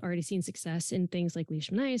 We've already seen success in things like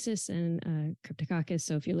leishmaniasis and cryptococcus.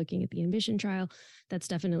 So if you're looking at the Ambition trial, that's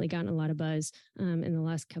definitely gotten a lot of buzz in the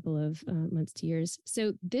last couple of months to years.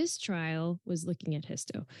 So this trial was looking at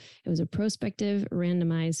histo. It was a prospective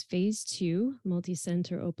randomized phase 2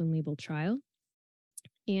 multi-center open label trial.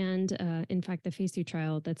 And in fact, the phase 2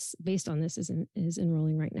 trial that's based on this is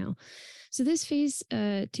enrolling right now. So this phase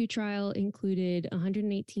 2 trial included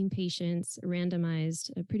 118 patients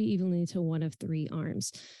randomized pretty evenly to one of 3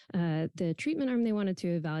 arms. The treatment arm they wanted to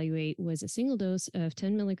evaluate was a single dose of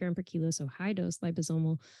 10 milligram per kilo, so high dose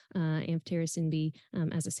liposomal amphotericin B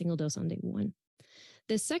as a single dose on day 1.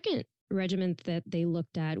 The second regimen that they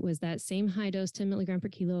looked at was that same high dose 10 milligram per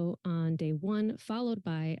kilo on day 1, followed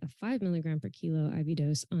by a 5 milligram per kilo IV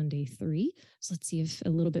dose on day 3. So let's see if a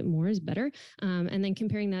little bit more is better. And then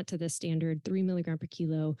comparing that to the standard 3 milligram per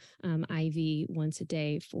kilo IV once a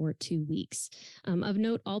day for 2 weeks. Of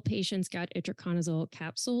note, all patients got itraconazole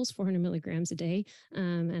capsules, 400 milligrams a day.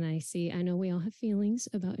 And I know we all have feelings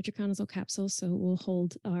about itraconazole capsules, so we'll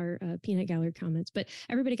hold our peanut gallery comments, but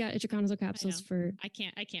everybody got itraconazole capsules for... I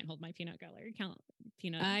can't hold my peanut gallery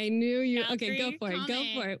peanut. I knew you. Okay, go for it. Go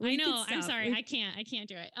for it. I know. I'm sorry. I can't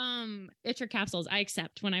do it. Itra capsules. I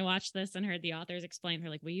accept. When I watched this and heard the authors explain, they're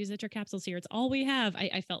like, we use Itra capsules here. It's all we have.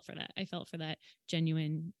 I felt for that. I felt for that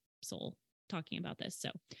genuine soul talking about this. So,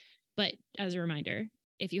 but as a reminder,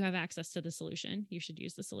 if you have access to the solution, you should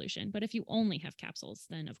use the solution. But if you only have capsules,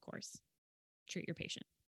 then of course, treat your patient.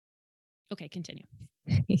 Okay, continue.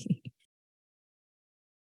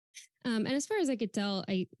 And as far as I could tell,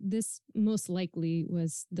 this most likely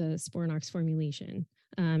was the Sporanox formulation,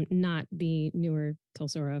 not the newer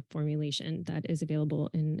Tolsora formulation that is available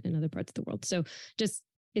in other parts of the world. So just,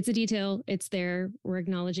 it's a detail, it's there, we're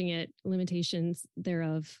acknowledging it, limitations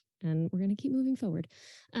thereof, and we're going to keep moving forward.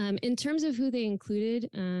 In terms of who they included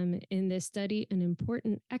in this study, an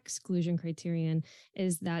important exclusion criterion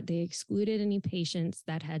is that they excluded any patients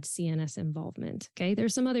that had CNS involvement. Okay,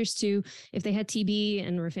 there's some others too. If they had TB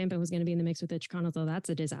and rifampin was going to be in the mix with itraconazole, that's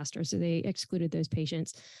a disaster. So they excluded those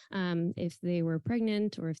patients. If they were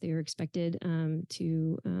pregnant or if they were expected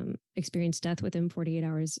to experience death within 48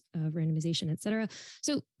 hours of randomization, et cetera.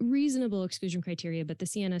 So reasonable exclusion criteria, but the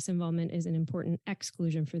CNS involvement is an important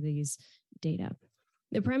exclusion for these data.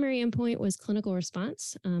 The primary endpoint was clinical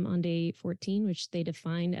response on day 14, which they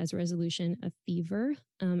defined as resolution of fever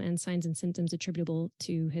and signs and symptoms attributable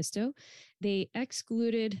to histo. They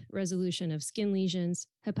excluded resolution of skin lesions,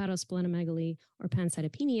 hepatosplenomegaly, or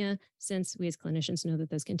pancytopenia, since we as clinicians know that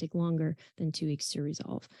those can take longer than 2 weeks to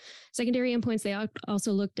resolve. Secondary endpoints, they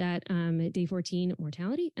also looked at day 14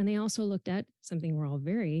 mortality, and they also looked at something we're all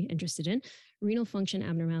very interested in, renal function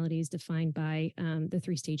abnormalities defined by the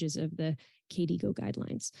 3 stages of the KDIGO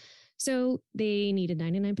guidelines. So they needed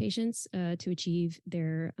 99 patients to achieve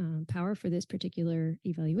their power for this particular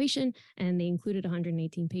evaluation, and they included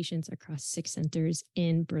 118 patients across 6 centers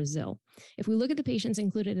in Brazil. If we look at the patients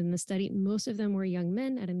included in the study, most of them were young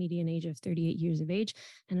men at a median age of 38 years of age.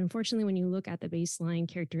 And unfortunately, when you look at the baseline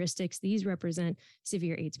characteristics, these represent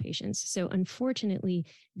severe AIDS patients. So unfortunately,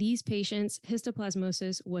 these patients,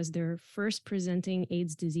 histoplasmosis was their first presenting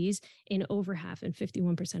AIDS disease in over half, and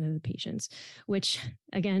 51% of the patients, which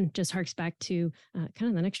again, just harks back to kind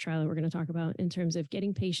of the next trial that we're going to talk about in terms of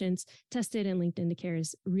getting patients tested and linked into care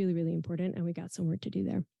is really, really important. And we got some work to do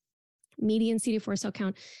there. Median CD4 cell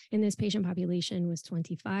count in this patient population was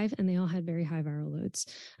 25, and they all had very high viral loads.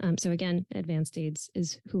 So again, advanced AIDS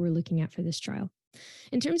is who we're looking at for this trial.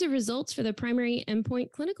 In terms of results for the primary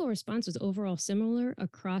endpoint, clinical response was overall similar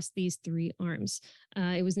across these 3 arms.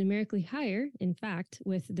 It was numerically higher, in fact,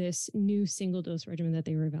 with this new single dose regimen that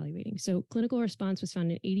they were evaluating. So clinical response was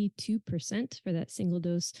found at 82% for that single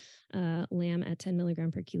dose LAM at 10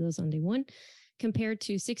 milligram per kilos on day 1, compared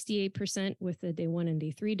to 68% with the day 1 and day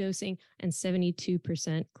 3 dosing, and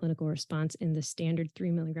 72% clinical response in the standard 3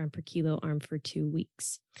 milligram per kilo arm for 2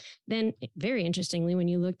 weeks. Then, very interestingly, when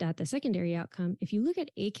you looked at the secondary outcome, if you look at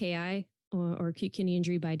AKI or acute kidney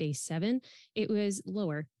injury by day 7, it was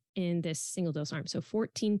lower in this single dose arm. So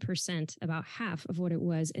 14%, about half of what it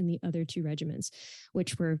was in the other 2 regimens,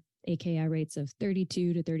 which were AKI rates of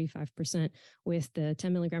 32 to 35% with the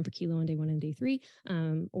 10 milligram per kilo on day 1 and day 3,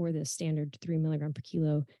 or the standard 3 milligram per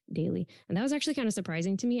kilo daily. And that was actually kind of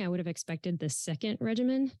surprising to me. I would have expected the second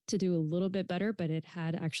regimen to do a little bit better, but it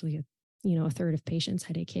had actually a third of patients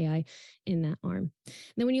had AKI in that arm.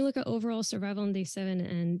 Then when you look at overall survival on day 7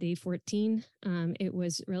 and day 14, it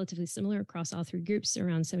was relatively similar across all 3 groups,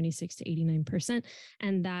 around 76 to 89%,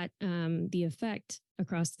 and that the effect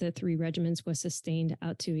across the 3 regimens was sustained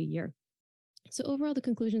out to a year. So overall, the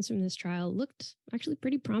conclusions from this trial looked actually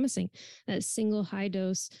pretty promising. That single high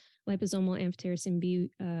dose liposomal amphotericin B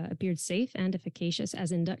appeared safe and efficacious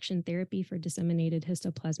as induction therapy for disseminated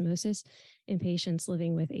histoplasmosis in patients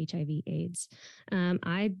living with HIV/AIDS.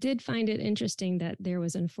 I did find it interesting that there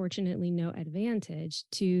was unfortunately no advantage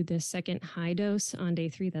to the second high dose on day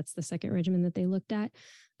 3. That's the second regimen that they looked at.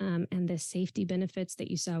 And the safety benefits that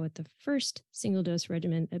you saw with the first single dose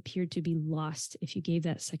regimen appeared to be lost if you gave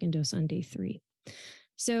that second dose on day 3.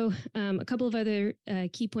 So a couple of other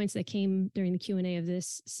key points that came during the Q&A of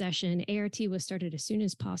this session. ART was started as soon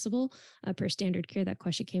as possible per standard care. That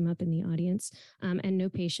question came up in the audience. And no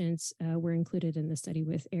patients were included in the study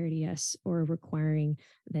with ARDS or requiring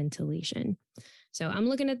ventilation. So I'm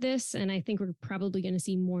looking at this, and I think we're probably going to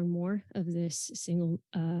see more and more of this single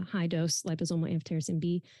high-dose liposomal amphotericin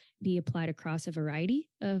B be applied across a variety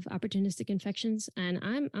of opportunistic infections, and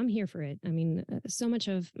I'm here for it. I mean, so much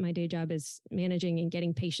of my day job is managing and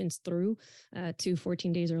getting patients through to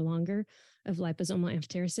 14 days or longer of liposomal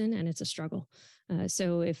amphotericin, and it's a struggle.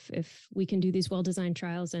 So if we can do these well-designed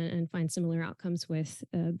trials and find similar outcomes with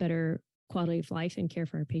better quality of life and care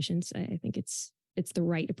for our patients, I think it's the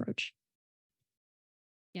right approach.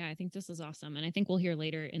 Yeah, I think this is awesome. And I think we'll hear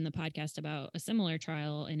later in the podcast about a similar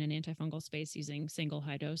trial in an antifungal space using single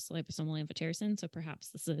high dose liposomal amphotericin. So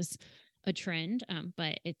perhaps this is a trend,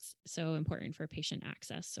 but it's so important for patient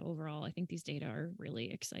access. So overall, I think these data are really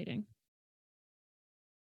exciting.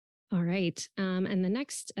 All right. And the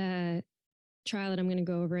next trial that I'm going to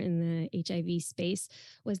go over in the HIV space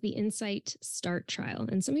was the Insight START trial.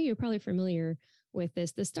 And some of you are probably familiar with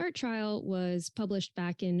this. The START trial was published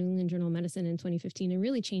back in New England Journal of Medicine in 2015 and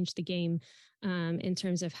really changed the game in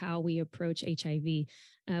terms of how we approach HIV.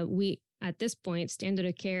 At this point, standard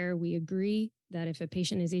of care, we agree that if a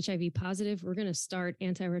patient is HIV positive, we're going to start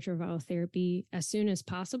antiretroviral therapy as soon as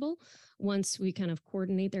possible. Once we kind of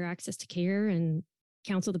coordinate their access to care and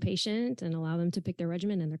counsel the patient and allow them to pick their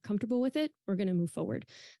regimen and they're comfortable with it, we're going to move forward.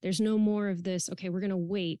 There's no more of this, okay, we're going to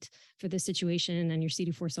wait for this situation and your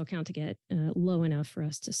CD4 cell count to get low enough for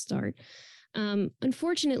us to start.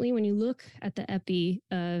 Unfortunately, when you look at the epi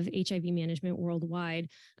of HIV management worldwide,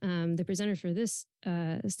 the presenters for this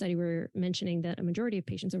study were mentioning that a majority of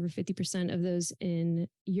patients, over 50% of those in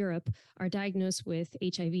Europe, are diagnosed with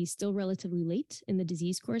HIV still relatively late in the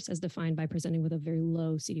disease course, as defined by presenting with a very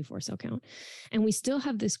low CD4 cell count. And we still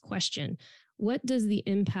have this question: what does the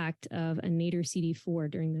impact of a nadir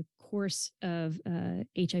CD4 during the course of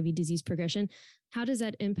HIV disease progression, how does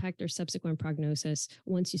that impact their subsequent prognosis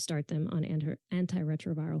once you start them on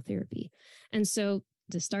antiretroviral therapy? And so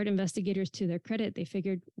the START investigators, to their credit, they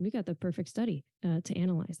figured we got the perfect study to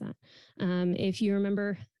analyze that. If you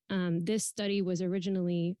remember, this study was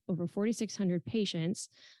originally over 4,600 patients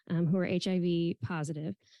who are HIV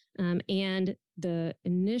positive. And the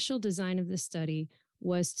initial design of this study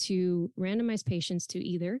was to randomize patients to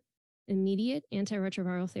either immediate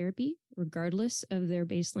antiretroviral therapy, regardless of their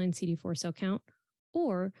baseline CD4 cell count,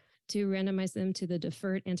 or to randomize them to the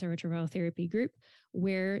deferred antiretroviral therapy group,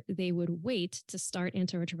 where they would wait to start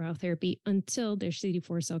antiretroviral therapy until their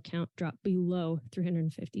CD4 cell count dropped below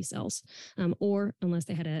 350 cells, or unless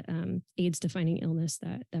they had a AIDS-defining illness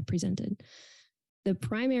that presented. The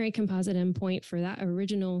primary composite endpoint for that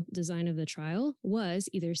original design of the trial was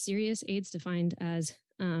either serious AIDS, defined as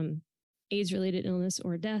AIDS-related illness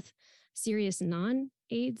or death, serious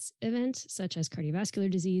non-AIDS event, such as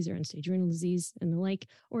cardiovascular disease or end-stage renal disease and the like,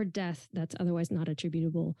 or death that's otherwise not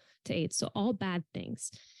attributable to AIDS. So all bad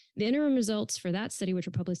things. The interim results for that study, which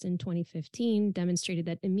were published in 2015, demonstrated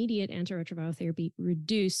that immediate antiretroviral therapy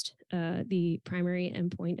reduced the primary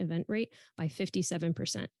endpoint event rate by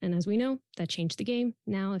 57%. And as we know, that changed the game.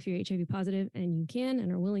 Now, if you're HIV positive and you can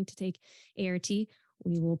and are willing to take ART,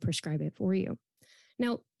 we will prescribe it for you.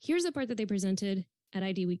 Now, here's the part that they presented at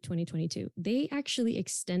ID Week 2022. They actually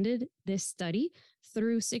extended this study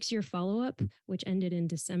through 6-year follow-up, which ended in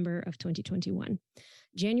December of 2021.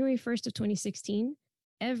 January 1st of 2016,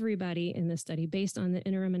 everybody in the study, based on the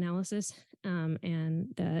interim analysis and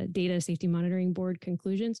the Data Safety Monitoring Board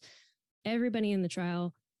conclusions, everybody in the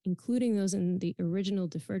trial, including those in the original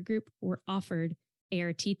deferred group, were offered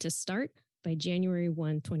ART to start by January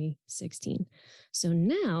 1, 2016. So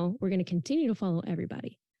now we're going to continue to follow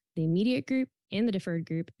everybody, the immediate group and the deferred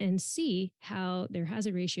group, and see how their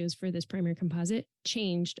hazard ratios for this primary composite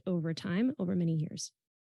changed over time, over many years.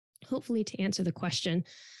 Hopefully, to answer the question,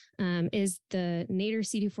 is the nadir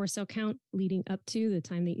CD4 cell count leading up to the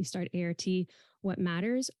time that you start ART what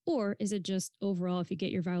matters? Or is it just overall, if you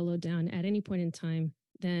get your viral load down at any point in time,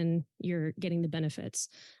 then you're getting the benefits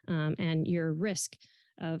and your risk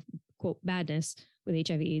of, quote, badness with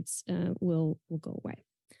HIV/AIDS will go away.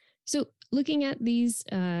 So looking at these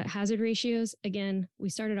hazard ratios, again, we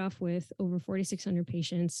started off with over 4,600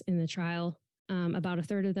 patients in the trial. About a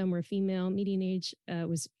third of them were female. Median age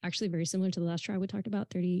was actually very similar to the last trial we talked about,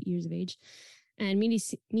 38 years of age. And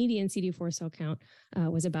median CD4 cell count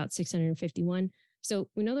was about 651. So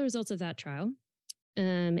we know the results of that trial.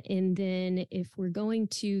 And then if we're going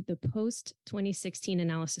to the post-2016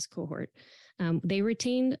 analysis cohort, they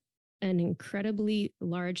retained an incredibly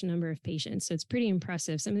large number of patients. So it's pretty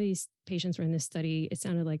impressive. Some of these patients were in this study, it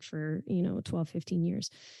sounded like for, 12, 15 years.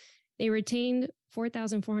 They retained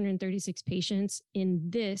 4,436 patients in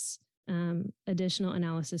this additional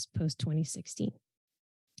analysis post-2016.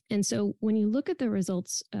 And so when you look at the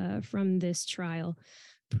results from this trial,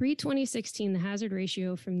 pre-2016, the hazard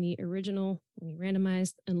ratio from the original, when we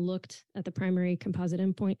randomized and looked at the primary composite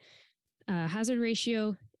endpoint, hazard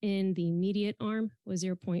ratio in the immediate arm was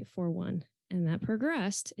 0.41. And that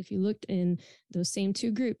progressed, if you looked in those same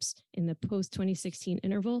two groups in the post-2016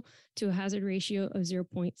 interval, to a hazard ratio of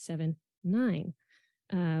 0.79,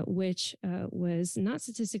 which was not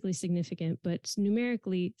statistically significant, but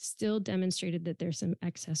numerically still demonstrated that there's some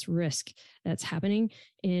excess risk that's happening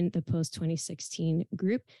in the post-2016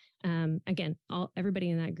 group. Again, everybody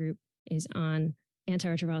in that group is on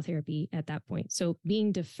antiretroviral therapy at that point. So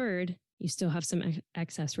being deferred, you still have some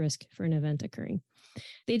excess risk for an event occurring.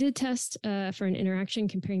 They did test for an interaction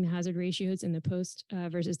comparing the hazard ratios in the post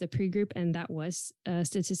versus the pre-group, and that was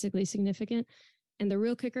statistically significant. And the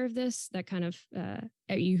real kicker of this, that kind of,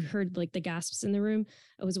 you heard like the gasps in the room,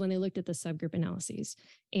 was when they looked at the subgroup analyses.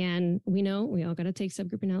 And we know we all got to take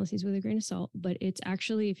subgroup analyses with a grain of salt, but it's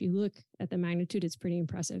actually, if you look at the magnitude, it's pretty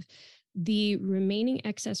impressive. The remaining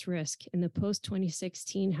excess risk in the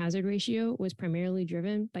post-2016 hazard ratio was primarily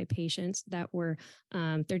driven by patients that were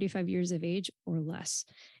 35 years of age or less.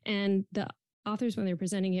 And the authors, when they're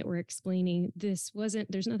presenting it, were explaining there's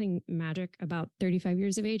nothing magic about 35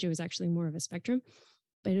 years of age. It was actually more of a spectrum,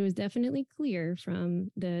 but it was definitely clear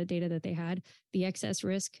from the data that they had, the excess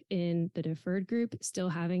risk in the deferred group still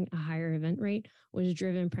having a higher event rate was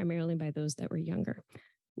driven primarily by those that were younger.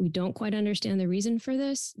 We don't quite understand the reason for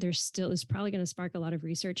this. There still is probably going to spark a lot of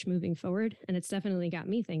research moving forward, and it's definitely got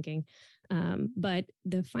me thinking. But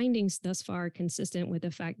the findings thus far are consistent with the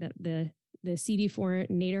fact that the CD4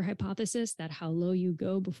 nadir hypothesis, that how low you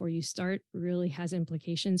go before you start really has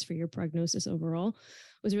implications for your prognosis overall,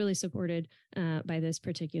 was really supported by this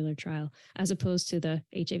particular trial, as opposed to the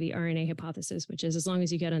HIV RNA hypothesis, which is as long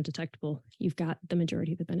as you get undetectable, you've got the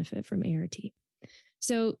majority of the benefit from ART.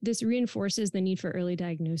 So this reinforces the need for early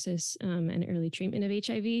diagnosis and early treatment of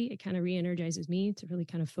HIV. It kind of re-energizes me to really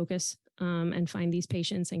kind of focus and find these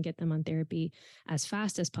patients and get them on therapy as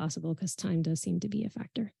fast as possible, because time does seem to be a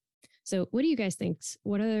factor. So what do you guys think?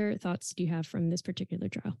 What other thoughts do you have from this particular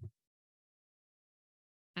trial?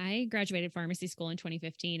 I graduated pharmacy school in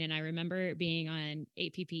 2015, and I remember being on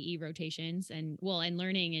APPE rotations and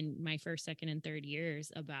learning in my first, second, and third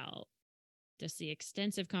years about just the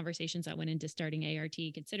extensive conversations that went into starting ART,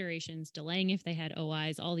 considerations, delaying if they had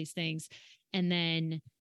OIs, all these things. And then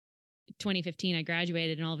 2015, I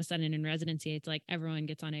graduated, and all of a sudden in residency, it's like everyone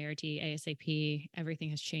gets on ART ASAP.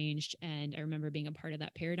 Everything has changed. And I remember being a part of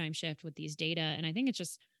that paradigm shift with these data. And I think it's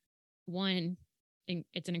just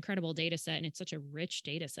it's an incredible data set, and it's such a rich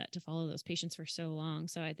data set to follow those patients for so long.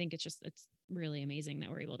 So I think it's really amazing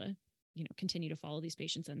that we're able to, continue to follow these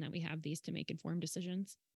patients and that we have these to make informed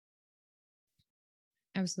decisions.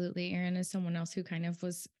 Absolutely. Erin, as someone else who kind of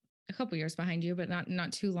was a couple years behind you, but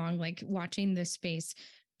not too long, like watching this space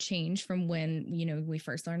change from when, we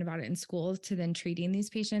first learned about it in school to then treating these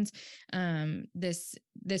patients.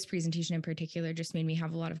 This presentation in particular just made me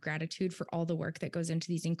have a lot of gratitude for all the work that goes into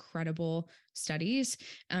these incredible studies.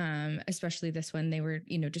 Especially this one, they were,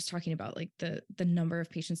 just talking about like the number of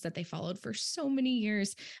patients that they followed for so many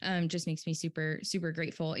years, just makes me super, super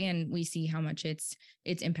grateful. And we see how much it's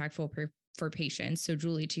impactful for patients. So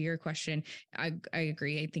Julie, to your question, I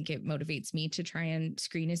agree. I think it motivates me to try and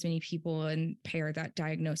screen as many people and pair that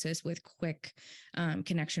diagnosis with quick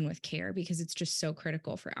connection with care, because it's just so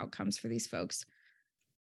critical for outcomes for these folks.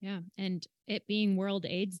 Yeah. And it being World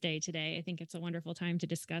AIDS Day today, I think it's a wonderful time to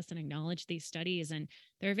discuss and acknowledge these studies. And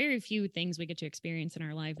there are very few things we get to experience in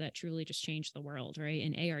our life that truly just change the world, right?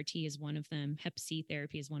 And ART is one of them. Hep C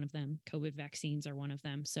therapy is one of them. COVID vaccines are one of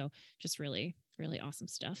them. So just really, really awesome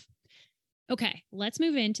stuff. Okay, let's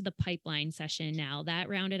move into the pipeline session now. That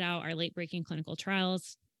rounded out our late-breaking clinical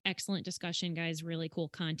trials. Excellent discussion, guys. Really cool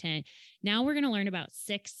content. Now we're going to learn about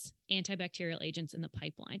 6 antibacterial agents in the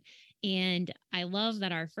pipeline. And I love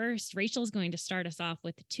that Rachel's going to start us off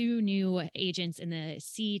with 2 new agents in the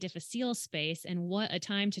C. difficile space. And what a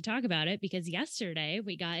time to talk about it, because yesterday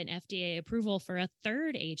we got an FDA approval for a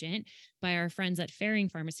 3rd agent by our friends at Ferring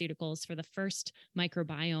Pharmaceuticals for the first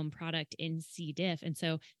microbiome product in C. diff. And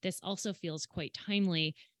so this also feels quite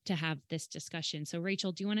timely to have this discussion. So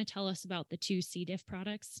Rachel, do you want to tell us about the 2 C. diff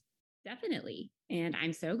products? Definitely. And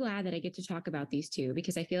I'm so glad that I get to talk about these 2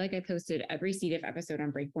 because I feel like I posted every C. diff episode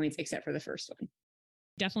on Breakpoints except for the first one.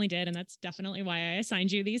 Definitely did. And that's definitely why I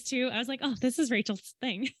assigned you these 2. I was like, oh, this is Rachel's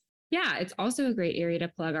thing. Yeah, it's also a great area to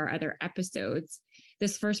plug our other episodes.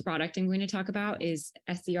 This first product I'm going to talk about is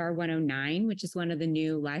SCR 109, which is one of the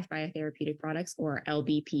new live biotherapeutic products, or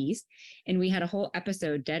LBPs. And we had a whole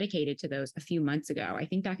episode dedicated to those a few months ago, I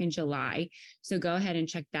think back in July. So go ahead and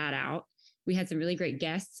check that out. We had some really great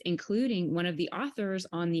guests, including one of the authors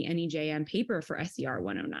on the NEJM paper for SCR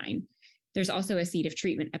 109. There's also a C. diff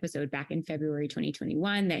treatment episode back in February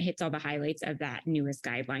 2021 that hits all the highlights of that newest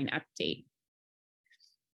guideline update.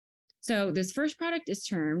 So this first product is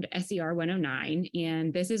termed SCR 109,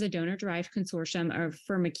 and this is a donor-derived consortium of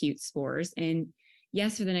Firmicutes spores. And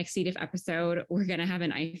yes, for the next C. diff episode, we're going to have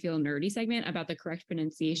an I Feel Nerdy segment about the correct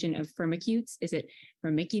pronunciation of Firmicutes. Is it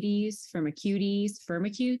Firmicutes, Firmicutes,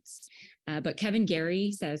 Firmicutes? But Kevin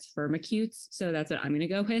Gary says Firmicutes, so that's what I'm going to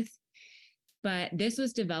go with. But this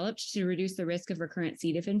was developed to reduce the risk of recurrent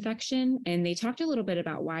C. diff infection. And they talked a little bit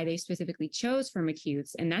about why they specifically chose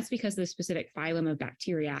Firmicutes. And that's because the specific phylum of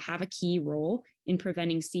bacteria have a key role in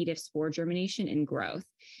preventing C. diff spore germination and growth.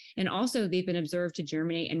 And also they've been observed to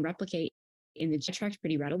germinate and replicate in the GI tract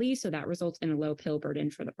pretty readily. So that results in a low pill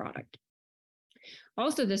burden for the product.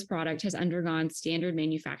 Also, this product has undergone standard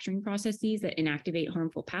manufacturing processes that inactivate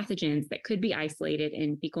harmful pathogens that could be isolated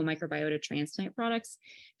in fecal microbiota transplant products,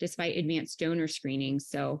 despite advanced donor screening.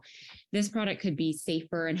 So this product could be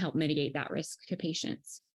safer and help mitigate that risk to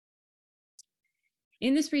patients.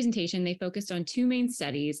 In this presentation, they focused on 2 main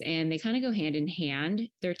studies, and they kind of go hand in hand.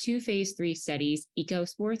 There are 2 phase 3 studies,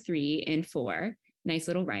 EcoSpore 3 and 4. Nice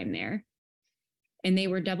little rhyme there. And they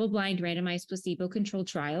were double-blind randomized placebo-controlled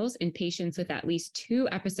trials in patients with at least 2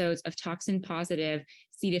 episodes of toxin-positive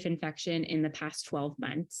C. diff infection in the past 12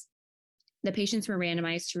 months. The patients were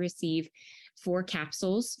randomized to receive 4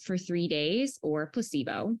 capsules for 3 days or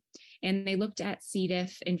placebo. And they looked at C.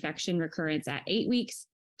 diff infection recurrence at 8 weeks,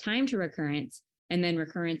 time to recurrence, and then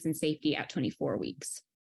recurrence and safety at 24 weeks.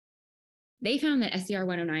 They found that SCR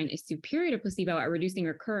 109 is superior to placebo at reducing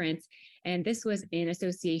recurrence, and this was in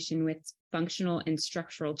association with functional and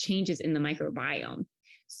structural changes in the microbiome.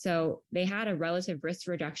 So they had a relative risk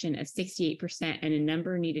reduction of 68% and a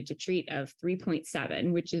number needed to treat of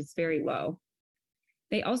 3.7, which is very low.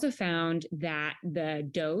 They also found that the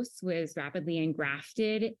dose was rapidly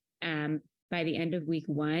engrafted by the end of week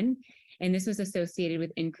 1. And this was associated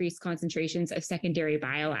with increased concentrations of secondary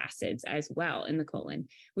bile acids as well in the colon,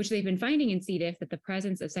 which they've been finding in C. diff that the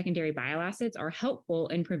presence of secondary bile acids are helpful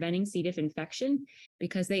in preventing C. diff infection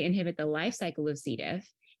because they inhibit the life cycle of C. diff.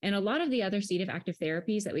 And a lot of the other C. diff active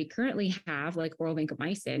therapies that we currently have, like oral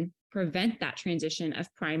vancomycin, prevent that transition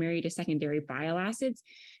of primary to secondary bile acids.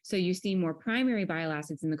 So you see more primary bile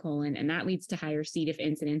acids in the colon, and that leads to higher C. diff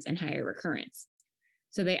incidence and higher recurrence.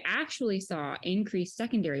 So they actually saw increased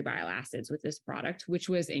secondary bile acids with this product, which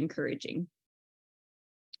was encouraging.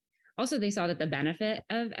 Also, they saw that the benefit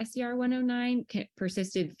of SCR 109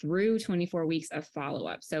 persisted through 24 weeks of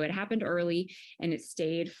follow-up. So it happened early and it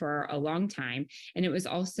stayed for a long time. And it was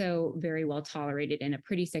also very well tolerated in a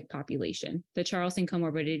pretty sick population. The Charlson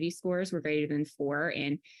comorbidity scores were greater than 4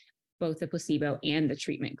 in both the placebo and the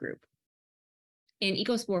treatment group. In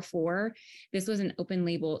EcoSpore 4, this was an open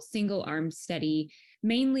label single arm study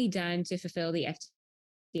mainly done to fulfill the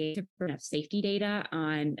FDA to prove safety data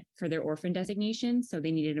for their orphan designation. So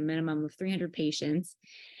they needed a minimum of 300 patients.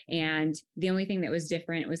 And the only thing that was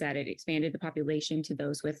different was that it expanded the population to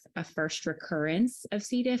those with a first recurrence of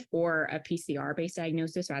C. diff or a PCR-based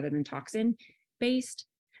diagnosis rather than toxin-based.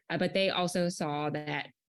 But they also saw that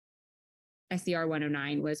SCR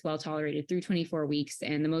 109 was well tolerated through 24 weeks,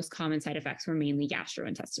 and the most common side effects were mainly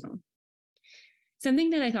gastrointestinal. Something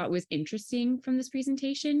that I thought was interesting from this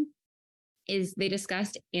presentation is they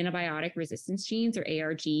discussed antibiotic resistance genes, or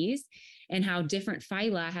ARGs, and how different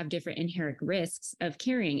phyla have different inherent risks of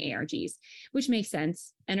carrying ARGs, which makes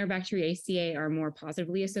sense. Enterobacteriaceae are more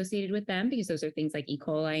positively associated with them because those are things like E.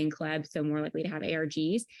 coli and Klebs, so more likely to have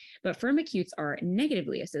ARGs, but Firmicutes are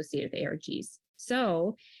negatively associated with ARGs.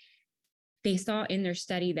 So they saw in their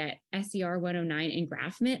study that SCR 109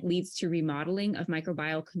 engraftment leads to remodeling of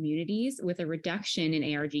microbial communities with a reduction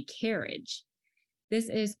in ARG carriage. This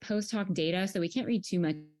is post hoc data, so we can't read too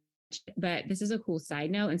much but this is a cool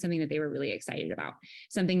side note and something that they were really excited about.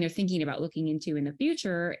 Something they're thinking about looking into in the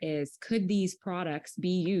future is, could these products be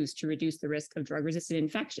used to reduce the risk of drug-resistant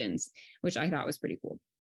infections, which I thought was pretty cool.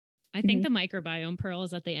 I think the microbiome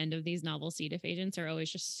pearls at the end of these novel C. diff agents are always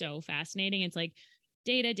just so fascinating. It's like,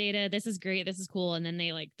 data, this is great, this is cool. And then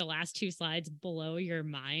they like the last two slides blow your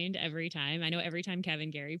mind every time. I know every time Kevin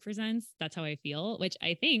Gary presents, that's how I feel, which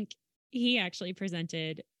I think he actually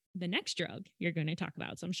presented the next drug you're going to talk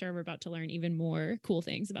about. So I'm sure we're about to learn even more cool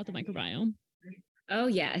things about the microbiome. Oh,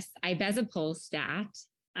 yes. Ibezapolstat.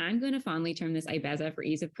 I'm going to fondly term this Ibeza for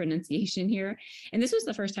ease of pronunciation here. And this was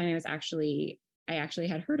the first time I actually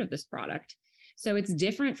had heard of this product. So it's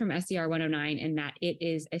different from SCR-109 in that it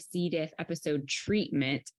is a C. diff episode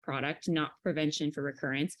treatment product, not prevention for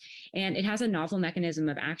recurrence. And it has a novel mechanism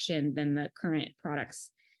of action than the current products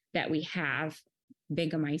that we have,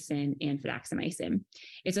 vancomycin and fidaxomicin.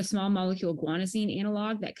 It's a small molecule guanosine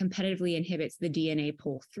analog that competitively inhibits the DNA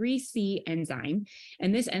POL3C enzyme.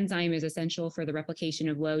 And this enzyme is essential for the replication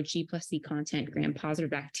of low G+C content gram-positive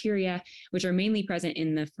bacteria, which are mainly present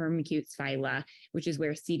in the Firmicutes phyla, which is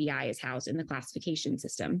where CDI is housed in the classification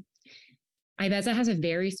system. Ibeza has a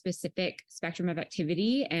very specific spectrum of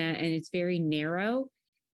activity, and it's very narrow,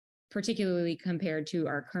 particularly compared to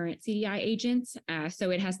our current CDI agents. So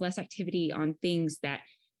it has less activity on things that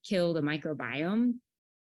kill the microbiome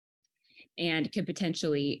and could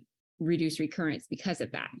potentially reduce recurrence because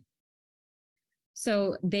of that.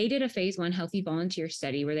 So they did a phase 1 healthy volunteer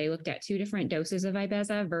study where they looked at 2 different doses of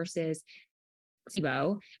Ibeza versus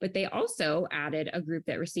placebo, but they also added a group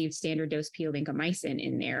that received standard dose PO vancomycin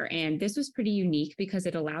in there. And this was pretty unique because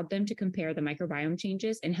it allowed them to compare the microbiome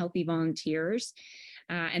changes in healthy volunteers.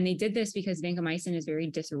 And they did this because vancomycin is very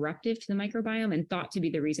disruptive to the microbiome and thought to be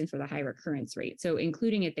the reason for the high recurrence rate. So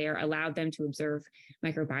including it there allowed them to observe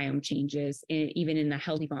microbiome changes even in the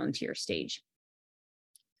healthy volunteer stage.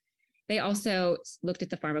 They also looked at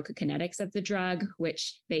the pharmacokinetics of the drug,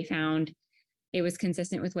 which they found it was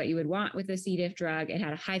consistent with what you would want with a C. diff drug. It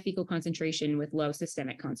had a high fecal concentration with low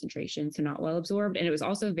systemic concentration, so not well absorbed. And it was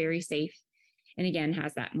also very safe. And again,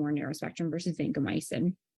 has that more narrow spectrum versus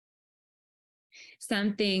vancomycin.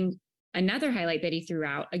 Another highlight that he threw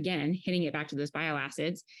out, again, hitting it back to those bile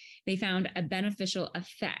acids, they found a beneficial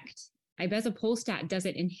effect. Ibezapolstat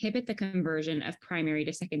doesn't inhibit the conversion of primary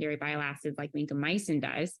to secondary bile acids like vancomycin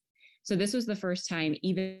does. So this was the first time,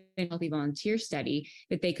 even in a healthy volunteer study,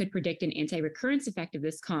 that they could predict an anti-recurrence effect of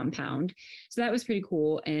this compound. So that was pretty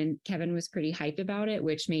cool. And Kevin was pretty hyped about it,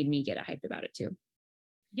 which made me get hyped about it too.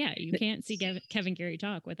 Yeah, you can't see Kevin Gary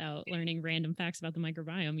talk without learning random facts about the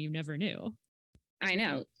microbiome you never knew. I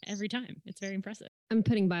know. Every time. It's very impressive. I'm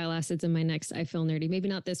putting bile acids in my next I Feel Nerdy. Maybe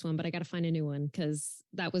not this one, but I got to find a new one because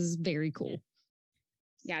that was very cool.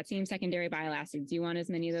 Yeah, team secondary bile acids. You want as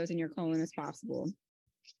many of those in your colon as possible.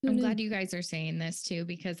 I'm glad you guys are saying this too,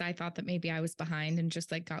 because I thought that maybe I was behind and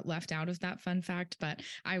just like got left out of that fun fact. But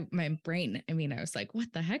my brain, I was like,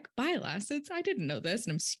 what the heck? Bile acids? I didn't know this.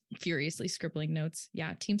 And I'm furiously scribbling notes.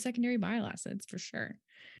 Yeah, team secondary bile acids for sure.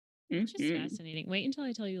 It's just fascinating. Wait until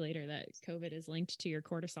I tell you later that COVID is linked to your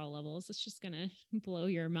cortisol levels. It's just going to blow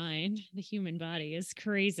your mind. The human body is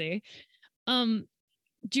crazy.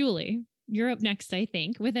 Julie, you're up next, I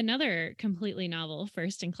think, with another completely novel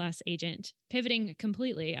first-in-class agent, pivoting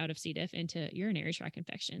completely out of C. diff into urinary tract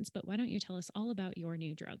infections. But why don't you tell us all about your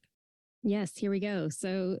new drug? Yes, here we go.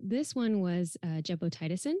 So this one was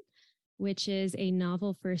gepotidacin, which is a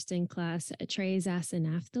novel first-in-class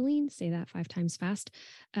triazosinaphthalene. Say that 5 times fast.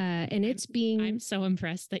 And it's being... I'm so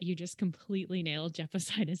impressed that you just completely nailed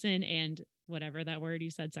gepotidacin and whatever that word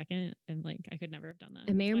you said second. And like, I could never have done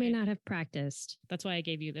that. I may or may not have practiced. That's why I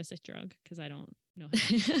gave you this drug, because I don't know.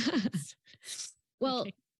 Well,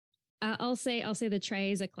 okay. I'll say the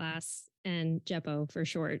triaza class and Gepo for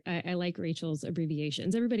short. I like Rachel's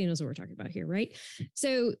abbreviations. Everybody knows what we're talking about here, right?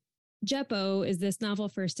 So Gepo is this novel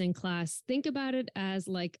first-in-class. Think about it as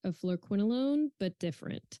like a fluoroquinolone, but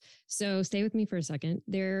different. So stay with me for a second.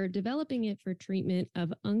 They're developing it for treatment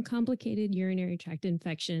of uncomplicated urinary tract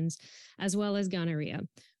infections, as well as gonorrhea.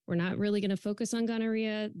 We're not really going to focus on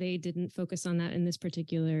gonorrhea. They didn't focus on that in this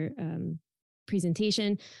particular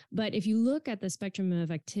presentation. But if you look at the spectrum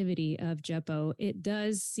of activity of Gepo, it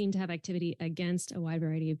does seem to have activity against a wide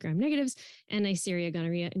variety of gram-negatives and Neisseria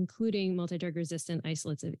gonorrhea, including multi-drug resistant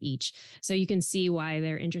isolates of each. So you can see why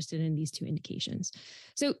they're interested in these 2 indications.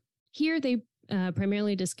 So here they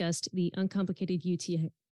primarily discussed the uncomplicated UTI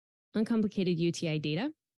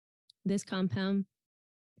data. This compound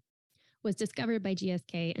was discovered by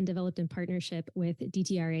GSK and developed in partnership with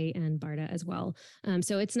DTRA and BARDA as well.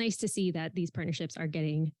 So it's nice to see that these partnerships are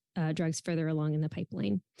getting drugs further along in the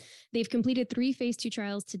pipeline. They've completed 3 phase 2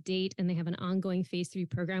 trials to date, and they have an ongoing phase 3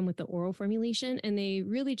 program with the oral formulation. And they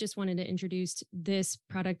really just wanted to introduce this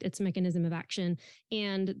product, its mechanism of action,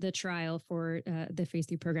 and the trial for the phase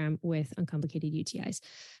 3 program with uncomplicated UTIs.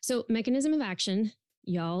 So mechanism of action,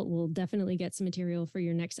 y'all will definitely get some material for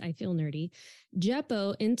your next I Feel Nerdy.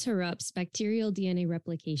 Gepo interrupts bacterial DNA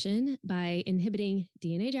replication by inhibiting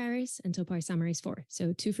DNA gyrase and topoisomerase 4.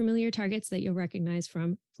 So 2 familiar targets that you'll recognize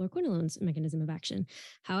from fluoroquinolone's mechanism of action.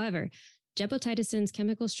 However, gepotidacin's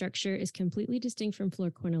chemical structure is completely distinct from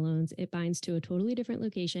fluoroquinolone's. It binds to a totally different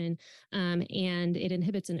location, and it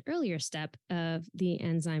inhibits an earlier step of the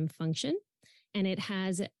enzyme function. And it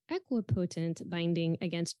has equipotent binding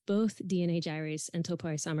against both DNA gyrase and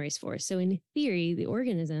topoisomerase 4. So in theory, the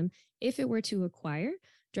organism, if it were to acquire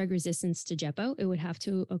drug resistance to Gepo, it would have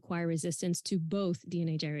to acquire resistance to both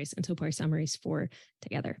DNA gyrase and topoisomerase 4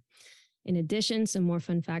 together. In addition, some more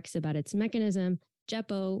fun facts about its mechanism.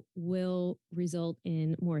 Gepo will result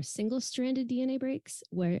in more single-stranded DNA breaks,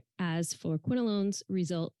 whereas fluoroquinolones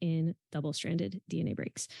result in double-stranded DNA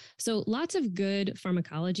breaks. So lots of good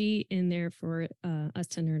pharmacology in there for us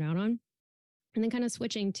to nerd out on. And then kind of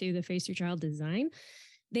switching to the phase 3 trial design,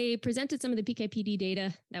 they presented some of the PK/PD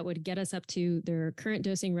data that would get us up to their current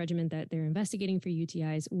dosing regimen that they're investigating for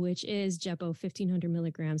UTIs, which is Gepo 1,500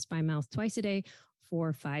 milligrams by mouth twice a day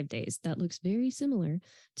for 5 days. That looks very similar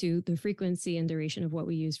to the frequency and duration of what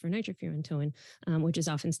we use for nitrofurantoin, which is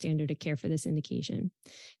often standard of care for this indication.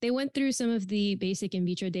 They went through some of the basic in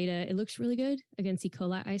vitro data. It looks really good against E.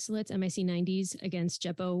 coli isolates. MIC90s against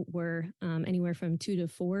Gepo were anywhere from 2 to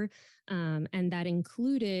 4, and that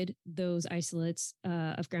included those isolates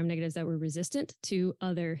of gram-negatives that were resistant to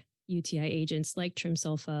other UTI agents like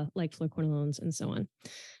trimsulfa, like fluoroquinolones, and so on.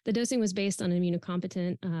 The dosing was based on an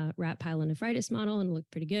immunocompetent rat pyelonephritis model and looked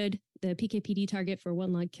pretty good. The PK/PD target for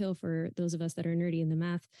 1 log kill, for those of us that are nerdy in the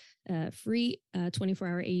math, free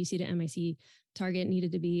 24-hour AUC to MIC target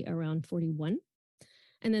needed to be around 41.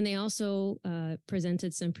 And then they also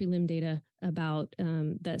presented some prelim data about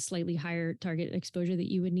the slightly higher target exposure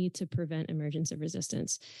that you would need to prevent emergence of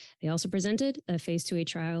resistance. They also presented a phase 2A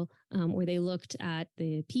trial where they looked at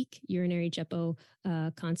the peak urinary Gepo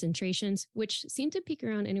concentrations, which seemed to peak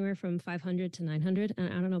around anywhere from 500 to 900.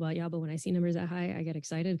 And I don't know about y'all, but when I see numbers that high, I get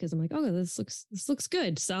excited because I'm like, oh, this looks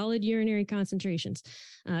good. Solid urinary concentrations.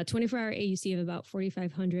 24-hour AUC of about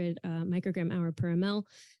 4,500 microgram hour per ml.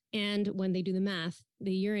 And when they do the math,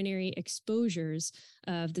 the urinary exposures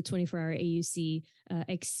of the 24-hour AUC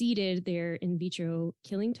exceeded their in vitro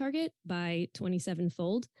killing target by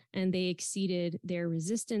 27-fold, and they exceeded their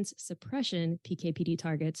resistance suppression PK/PD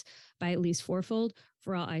targets by at least 4-fold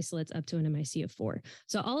for all isolates up to an MIC of 4.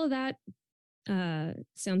 So all of that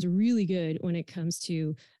sounds really good when it comes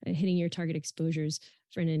to hitting your target exposures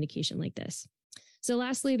for an indication like this. So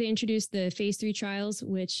lastly, they introduced the phase 3 trials,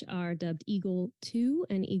 which are dubbed Eagle 2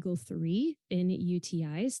 and Eagle 3 in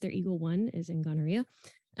UTIs. Their Eagle 1 is in gonorrhea.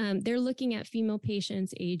 They're looking at female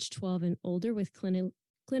patients age 12 and older with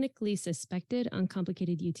clinically suspected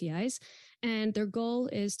uncomplicated UTIs. And their goal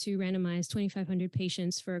is to randomize 2,500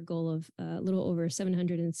 patients for a goal of a little over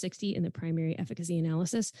 760 in the primary efficacy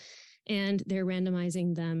analysis. And they're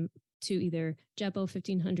randomizing them to either Gepo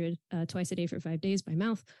 1,500 twice a day for 5 days by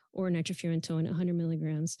mouth, or nitrofurantoin 100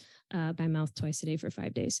 milligrams by mouth twice a day for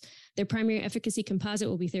 5 days. Their primary efficacy composite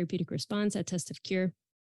will be therapeutic response at test of cure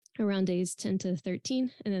around days 10 to 13.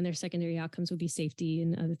 And then their secondary outcomes will be safety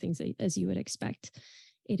and other things as you would expect.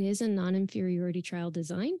 It is a non-inferiority trial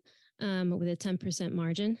design with a 10%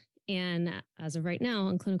 margin. And as of right now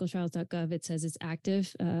on clinicaltrials.gov, it says it's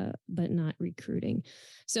active, but not recruiting.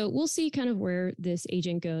 So we'll see kind of where this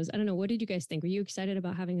agent goes. I don't know. What did you guys think? Were you excited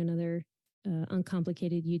about having another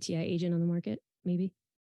uncomplicated UTI agent on the market? Maybe.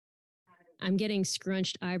 I'm getting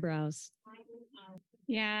scrunched eyebrows.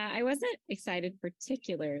 Yeah, I wasn't excited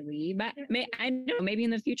particularly, but I don't know, maybe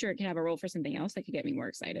in the future it could have a role for something else that could get me more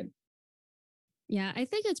excited. Yeah, I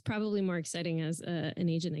think it's probably more exciting as an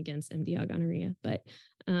agent against MDR gonorrhea, but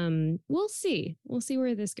we'll see. We'll see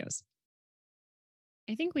where this goes.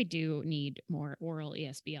 I think we do need more oral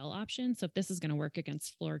ESBL options. So if this is going to work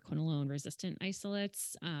against fluoroquinolone resistant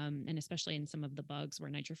isolates, and especially in some of the bugs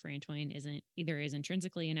where nitrofurantoin is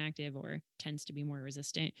intrinsically inactive or tends to be more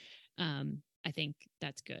resistant, I think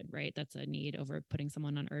that's good, right? That's a need over putting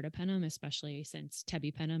someone on ertapenem, especially since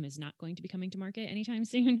tebipenem is not going to be coming to market anytime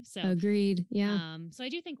soon. So agreed. Yeah. So I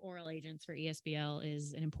do think oral agents for ESBL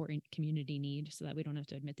is an important community need so that we don't have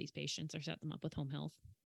to admit these patients or set them up with home health.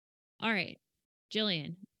 All right,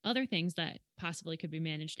 Jillian, other things that possibly could be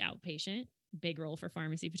managed outpatient. big role for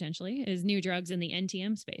pharmacy potentially, is new drugs in the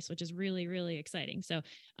NTM space, which is really, really exciting. So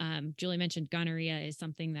Julie mentioned gonorrhea is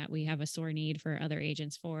something that we have a sore need for other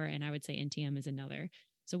agents for, and I would say NTM is another.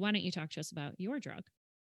 So why don't you talk to us about your drug?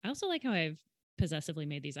 I also like how I've possessively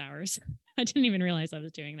made these hours. I didn't even realize I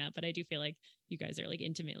was doing that, but I do feel like you guys are like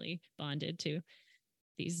intimately bonded to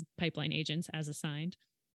these pipeline agents as assigned.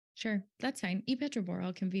 Sure, that's fine.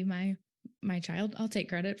 Epetraborole can be my child. I'll take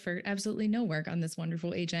credit for absolutely no work on this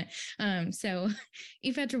wonderful agent. So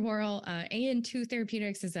epetraborole, AN2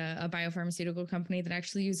 Therapeutics is a biopharmaceutical company that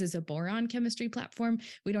actually uses a boron chemistry platform.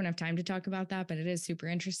 We don't have time to talk about that, but it is super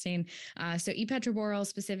interesting. So epetraborole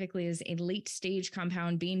specifically is a late stage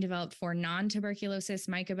compound being developed for non-tuberculosis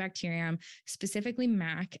mycobacterium, specifically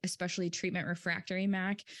MAC, especially treatment refractory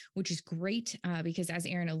MAC, which is great because as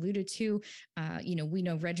Erin alluded to, we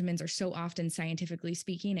know regimens are so often, scientifically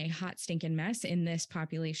speaking, a hot stinking mess in this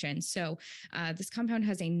population. So this compound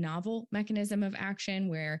has a novel mechanism of action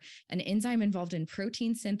where an enzyme involved in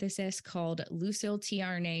protein synthesis called leucyl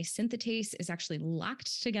tRNA synthetase is actually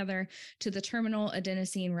locked together to the terminal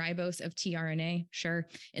adenosine ribose of tRNA. Sure,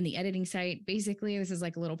 in the editing site, basically this is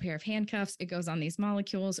like a little pair of handcuffs. It goes on these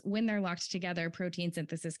molecules. When they're locked together, protein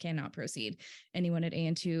synthesis cannot proceed. Anyone at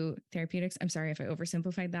AN2 Therapeutics? I'm sorry if I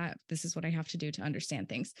oversimplified that. This is what I have to do to understand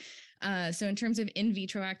things. So in terms of in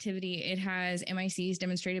vitro activity, it has MICs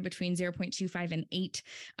demonstrated between 0.25 and 8.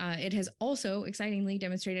 It has also excitingly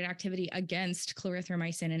demonstrated activity against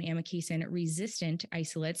clarithromycin and amikacin resistant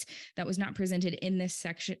isolates. That was not presented in this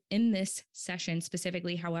session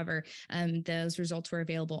specifically. However, those results were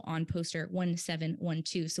available on poster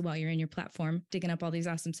 1712. So while you're in your platform digging up all these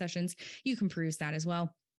awesome sessions, you can peruse that as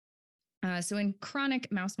well. So in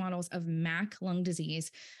chronic mouse models of MAC lung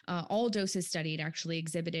disease, all doses studied actually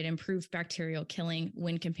exhibited improved bacterial killing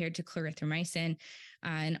when compared to clarithromycin,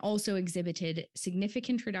 and also exhibited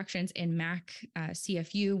significant reductions in MAC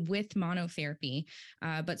CFU with monotherapy,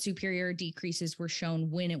 but superior decreases were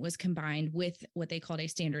shown when it was combined with what they called a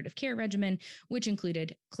standard of care regimen, which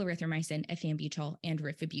included clarithromycin, ethambutol, and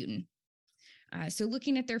rifabutin. So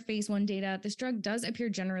looking at their phase 1 data, this drug does appear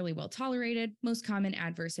generally well tolerated. Most common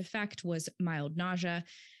adverse effect was mild nausea.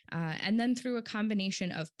 And then through a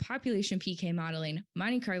combination of population PK modeling,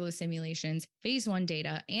 Monte Carlo simulations, phase 1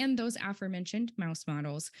 data, and those aforementioned mouse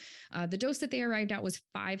models, the dose that they arrived at was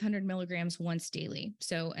 500 milligrams once daily.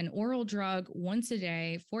 So an oral drug once a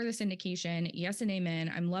day for this indication. Yes and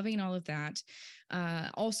amen. I'm loving all of that.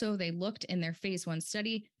 Also, they looked in their phase 1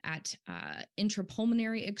 study at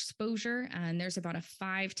intrapulmonary exposure, and there's about a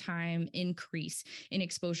 5-time increase in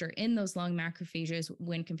exposure in those lung macrophages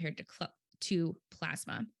when compared to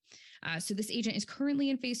plasma. So this agent is currently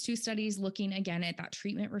in phase 2 studies looking again at that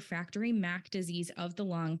treatment refractory MAC disease of the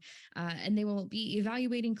lung, and they will be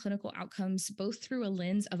evaluating clinical outcomes both through a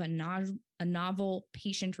lens of a novel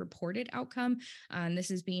patient-reported outcome. And this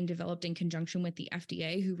is being developed in conjunction with the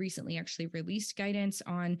FDA, who recently actually released guidance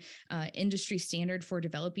on industry standard for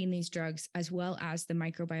developing these drugs, as well as the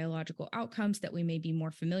microbiological outcomes that we may be more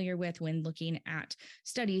familiar with when looking at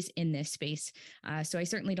studies in this space. So I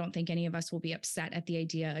certainly don't think any of us will be upset at the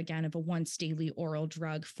idea, again, of a once daily oral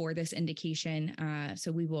drug for this indication.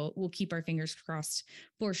 So we'll keep our fingers crossed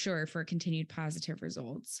for sure for continued positive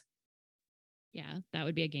results. Yeah, that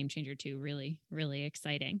would be a game changer too. Really, really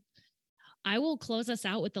exciting. I will close us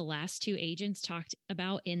out with the last 2 agents talked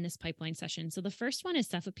about in this pipeline session. So the first one is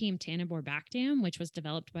cefepime taniborbactam, which was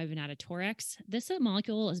developed by Venatorex. This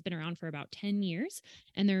molecule has been around for about 10 years,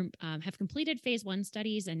 and they have completed phase 1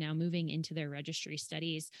 studies and now moving into their registry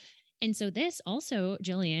studies. And so this also,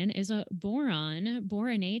 Jillian, is a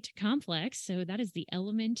boronate complex. So that is the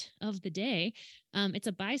element of the day. It's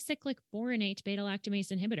a bicyclic boronate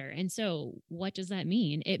beta-lactamase inhibitor. And so what does that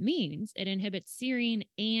mean? It means it inhibits serine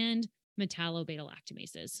and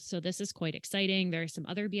metallo-beta-lactamases. So this is quite exciting. There are some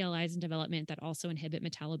other BLIs in development that also inhibit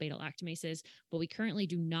metallo-beta-lactamases, but we currently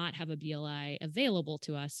do not have a BLI available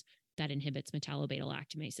to us that inhibits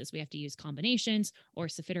metallo-beta-lactamases. We have to use combinations, or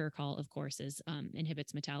cefiderocol, of course,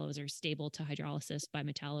 inhibits metallos, or stable to hydrolysis by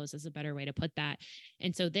metallos is a better way to put that.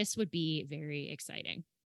 And so this would be very exciting.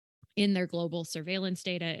 In their global surveillance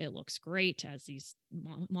data, it looks great, as these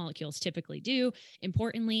molecules typically do.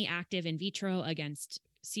 Importantly, active in vitro against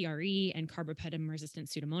CRE and carbapenem-resistant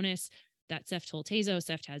Pseudomonas. That ceftoltezo,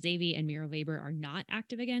 ceftazavy, and mirovaber are not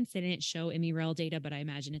active against. They didn't show IMIREL data, but I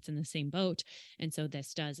imagine it's in the same boat. And so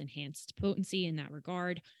this does enhanced potency in that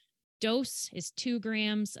regard. Dose is 2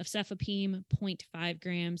 grams of cefepime, 0.5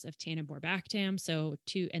 grams of taniborbactam. So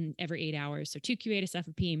 2 and every 8 hours. So 2 Q8 of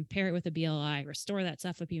cefepime, pair it with a BLI, restore that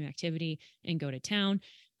cefepime activity, and go to town.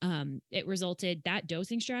 That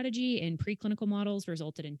dosing strategy in preclinical models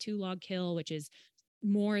resulted in 2 log kill, which is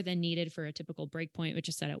more than needed for a typical breakpoint, which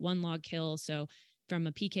is set at 1 log kill. So from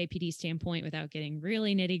a PK/PD standpoint, without getting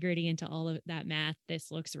really nitty gritty into all of that math, this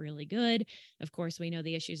looks really good. Of course, we know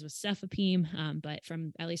the issues with cefepime, but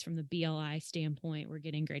at least from the BLI standpoint, we're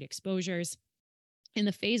getting great exposures. In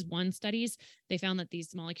the phase 1 studies, they found that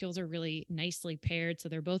these molecules are really nicely paired. So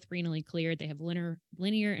they're both renally cleared. They have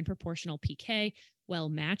linear and proportional PK,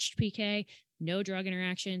 well-matched PK, no drug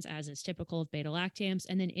interactions, as is typical of beta-lactams.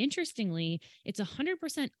 And then interestingly, it's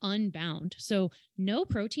 100% unbound. So no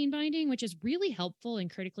protein binding, which is really helpful in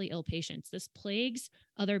critically ill patients. This plagues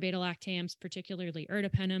other beta-lactams, particularly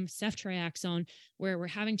ertapenem, ceftriaxone, where we're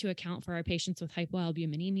having to account for our patients with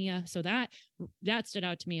hypoalbuminemia. So that stood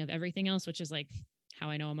out to me of everything else, which is like how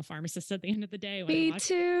I know I'm a pharmacist at the end of the day. Me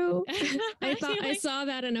too. I saw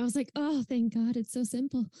that and I was like, oh, thank God. It's so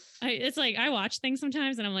simple. It's like, I watch things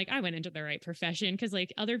sometimes and I'm like, I went into the right profession. Cause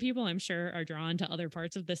like other people I'm sure are drawn to other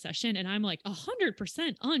parts of the session. And I'm like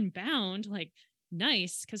 100% unbound, like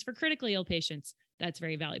nice. Cause for critically ill patients, that's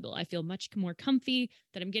very valuable. I feel much more comfy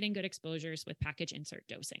that I'm getting good exposures with package insert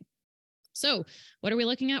dosing. So what are we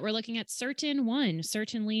looking at? We're looking at CERTAIN-1,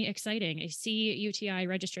 certainly exciting, a CUTI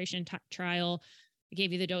registration trial. I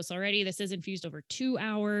gave you the dose already. This is infused over 2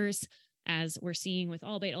 hours, as we're seeing with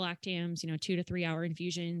all beta-lactams, 2 to 3 hour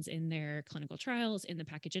infusions in their clinical trials in the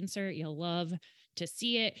package insert. You'll love to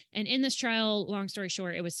see it. And in this trial, long story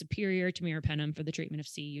short, it was superior to meropenem for the treatment of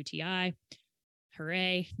CUTI.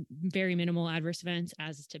 Hooray, very minimal adverse events,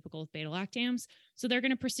 as is typical with beta-lactams. So they're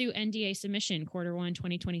going to pursue NDA submission Q1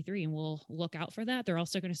 2023, and we'll look out for that. They're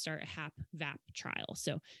also going to start a HAP-VAP trial.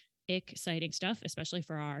 So exciting stuff, especially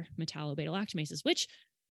for our metallo-beta-lactamases, which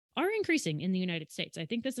are increasing in the United States. I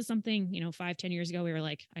think this is something, 5-10 years ago, we were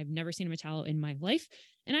like, I've never seen a metallo in my life.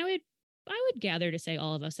 And I would gather to say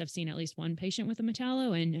all of us have seen at least one patient with a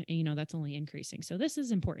metallo, and that's only increasing. So this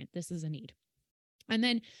is important. This is a need. And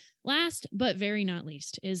then last, but very not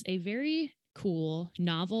least, is a very cool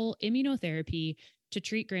novel immunotherapy to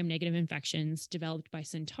treat gram-negative infections developed by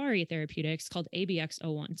Centauri Therapeutics called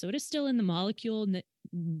ABX01. So it is still in the molecule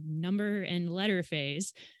number and letter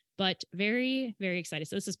phase, but very, very excited.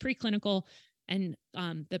 So this is preclinical, and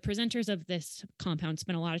the presenters of this compound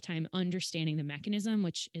spent a lot of time understanding the mechanism,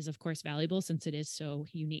 which is, of course, valuable since it is so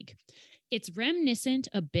unique. It's reminiscent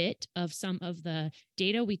a bit of some of the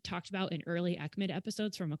data we talked about in early ECCMID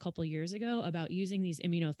episodes from a couple of years ago about using these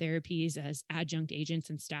immunotherapies as adjunct agents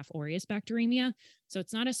in Staph aureus bacteremia. So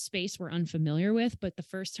it's not a space we're unfamiliar with, but the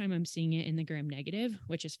first time I'm seeing it in the gram-negative,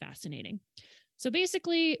 which is fascinating. So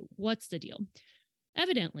basically, what's the deal?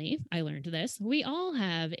 Evidently, I learned this, we all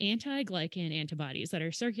have anti-glycan antibodies that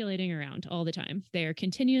are circulating around all the time. They are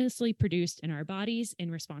continuously produced in our bodies in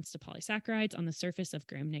response to polysaccharides on the surface of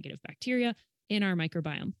gram-negative bacteria in our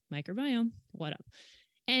microbiome. Microbiome, what up?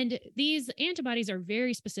 And these antibodies are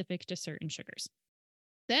very specific to certain sugars.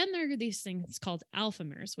 Then there are these things called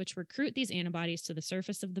alphamers, which recruit these antibodies to the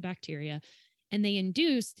surface of the bacteria, and they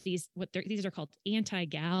induce these are called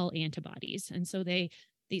anti-gal antibodies. And so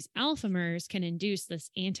these alphamers can induce this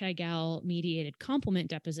anti-gal mediated complement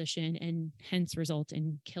deposition and hence result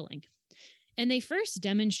in killing. And they first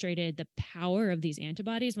demonstrated the power of these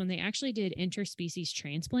antibodies when they actually did interspecies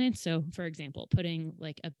transplants. So for example, putting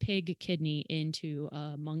like a pig kidney into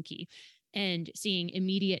a monkey and seeing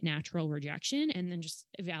immediate natural rejection, and then just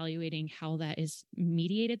evaluating how that is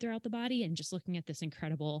mediated throughout the body and just looking at this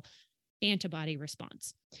incredible antibody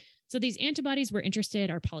response. So these antibodies we're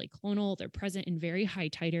interested are polyclonal. They're present in very high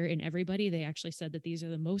titer in everybody. They actually said that these are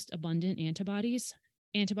the most abundant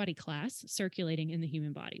antibody class circulating in the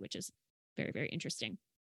human body, which is very, very interesting.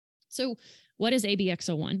 So what is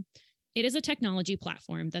ABX01? It is a technology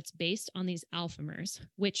platform that's based on these alphamers,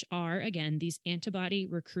 which are, again, these antibody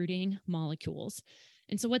recruiting molecules.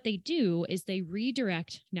 And so what they do is they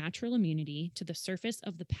redirect natural immunity to the surface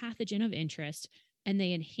of the pathogen of interest, and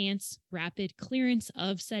they enhance rapid clearance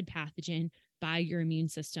of said pathogen by your immune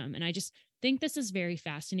system. And I just think this is very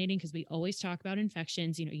fascinating because we always talk about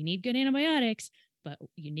infections. You need good antibiotics, but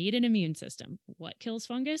you need an immune system. What kills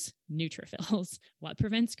fungus? Neutrophils. What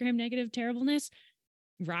prevents gram-negative terribleness?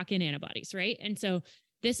 Rockin' antibodies, right? And so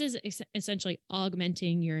this is essentially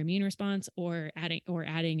augmenting your immune response or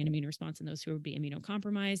adding an immune response in those who would be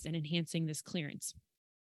immunocompromised and enhancing this clearance.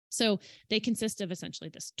 So they consist of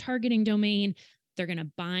essentially this targeting domain. They're going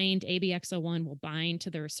to bind, ABX01 will bind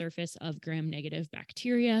to the surface of gram-negative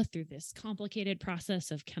bacteria through this complicated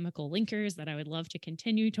process of chemical linkers that I would love to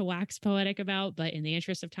continue to wax poetic about, but in the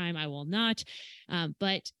interest of time, I will not.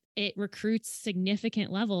 But it recruits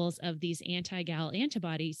significant levels of these anti-gal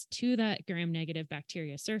antibodies to that gram-negative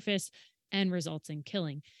bacteria surface and results in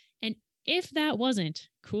killing. And if that wasn't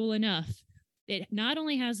cool enough, it not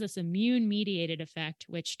only has this immune-mediated effect,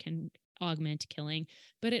 which can augment killing,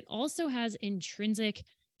 but it also has intrinsic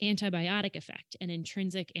antibiotic effect and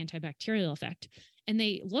intrinsic antibacterial effect. And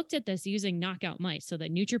they looked at this using knockout mice, so the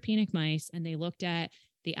neutropenic mice, and they looked at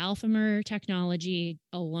the Alphamer technology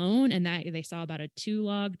alone, and that they saw about a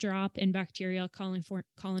 2-log drop in bacterial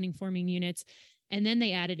colony forming units. And then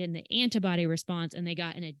they added in the antibody response, and they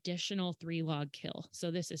got an additional 3-log kill.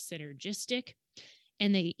 So this is synergistic.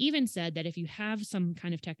 And they even said that if you have some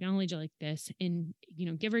kind of technology like this, in,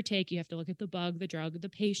 give or take, you have to look at the bug, the drug, the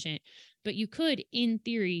patient, but you could, in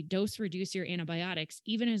theory, dose reduce your antibiotics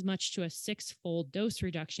even as much to a 6-fold dose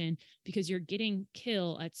reduction, because you're getting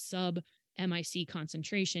kill at sub-MIC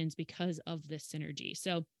concentrations because of this synergy.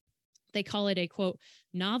 So they call it a, quote,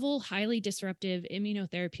 novel, highly disruptive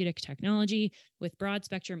immunotherapeutic technology with broad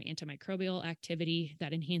spectrum antimicrobial activity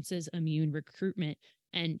that enhances immune recruitment,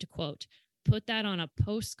 end quote. Put that on a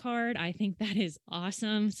postcard. I think that is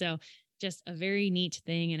awesome. So just a very neat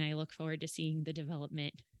thing. And I look forward to seeing the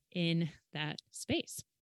development in that space.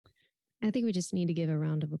 I think we just need to give a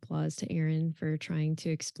round of applause to Erin for trying to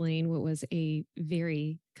explain what was a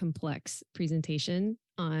very complex presentation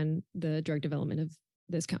on the drug development of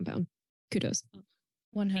this compound. Kudos.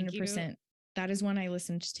 100%. That is one I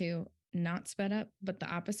listened to, not sped up, but the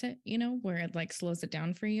opposite, where it like slows it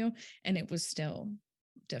down for you. And it was still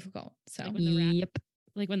difficult. So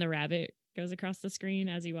like when the rabbit goes across the screen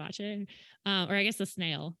as you watch it, or I guess the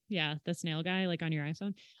snail. Yeah, the snail guy, like on your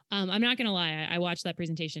iPhone. I'm not gonna lie, I watched that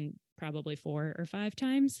presentation probably 4 or 5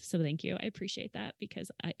 times. So thank you. I appreciate that, because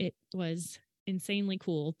it was insanely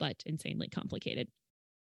cool, but insanely complicated.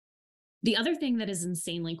 The other thing that is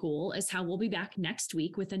insanely cool is how we'll be back next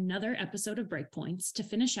week with another episode of Breakpoints to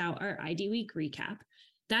finish out our ID Week recap.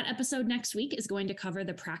 That episode next week is going to cover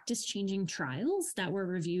the practice-changing trials that were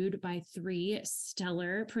reviewed by 3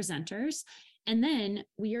 stellar presenters. And then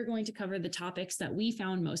we are going to cover the topics that we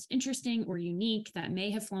found most interesting or unique that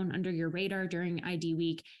may have flown under your radar during ID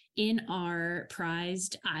Week in our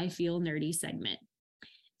prized I Feel Nerdy segment.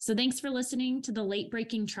 So thanks for listening to the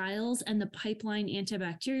late-breaking trials and the pipeline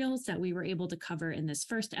antibacterials that we were able to cover in this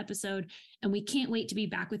first episode. And we can't wait to be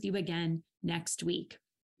back with you again next week.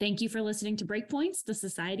 Thank you for listening to Breakpoints, the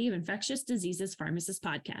Society of Infectious Diseases Pharmacists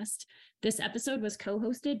podcast. This episode was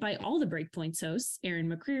co-hosted by all the Breakpoints hosts, Erin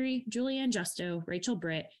McCreary, Julianne Justo, Rachel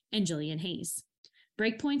Britt, and Jillian Hayes.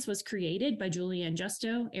 Breakpoints was created by Julianne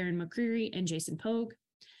Justo, Erin McCreary, and Jason Pogue.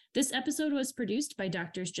 This episode was produced by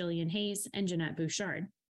Doctors Jillian Hayes and Jeanette Bouchard.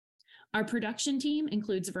 Our production team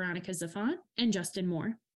includes Veronica Zafont and Justin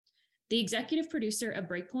Moore. The executive producer of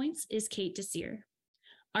Breakpoints is Kate Desir.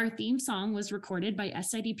 Our theme song was recorded by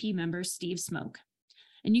SIDP member Steve Smoke.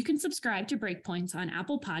 And you can subscribe to Breakpoints on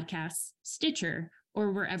Apple Podcasts, Stitcher,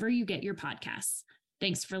 or wherever you get your podcasts.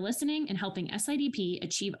 Thanks for listening and helping SIDP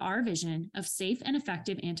achieve our vision of safe and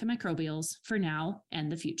effective antimicrobials for now and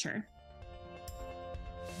the future.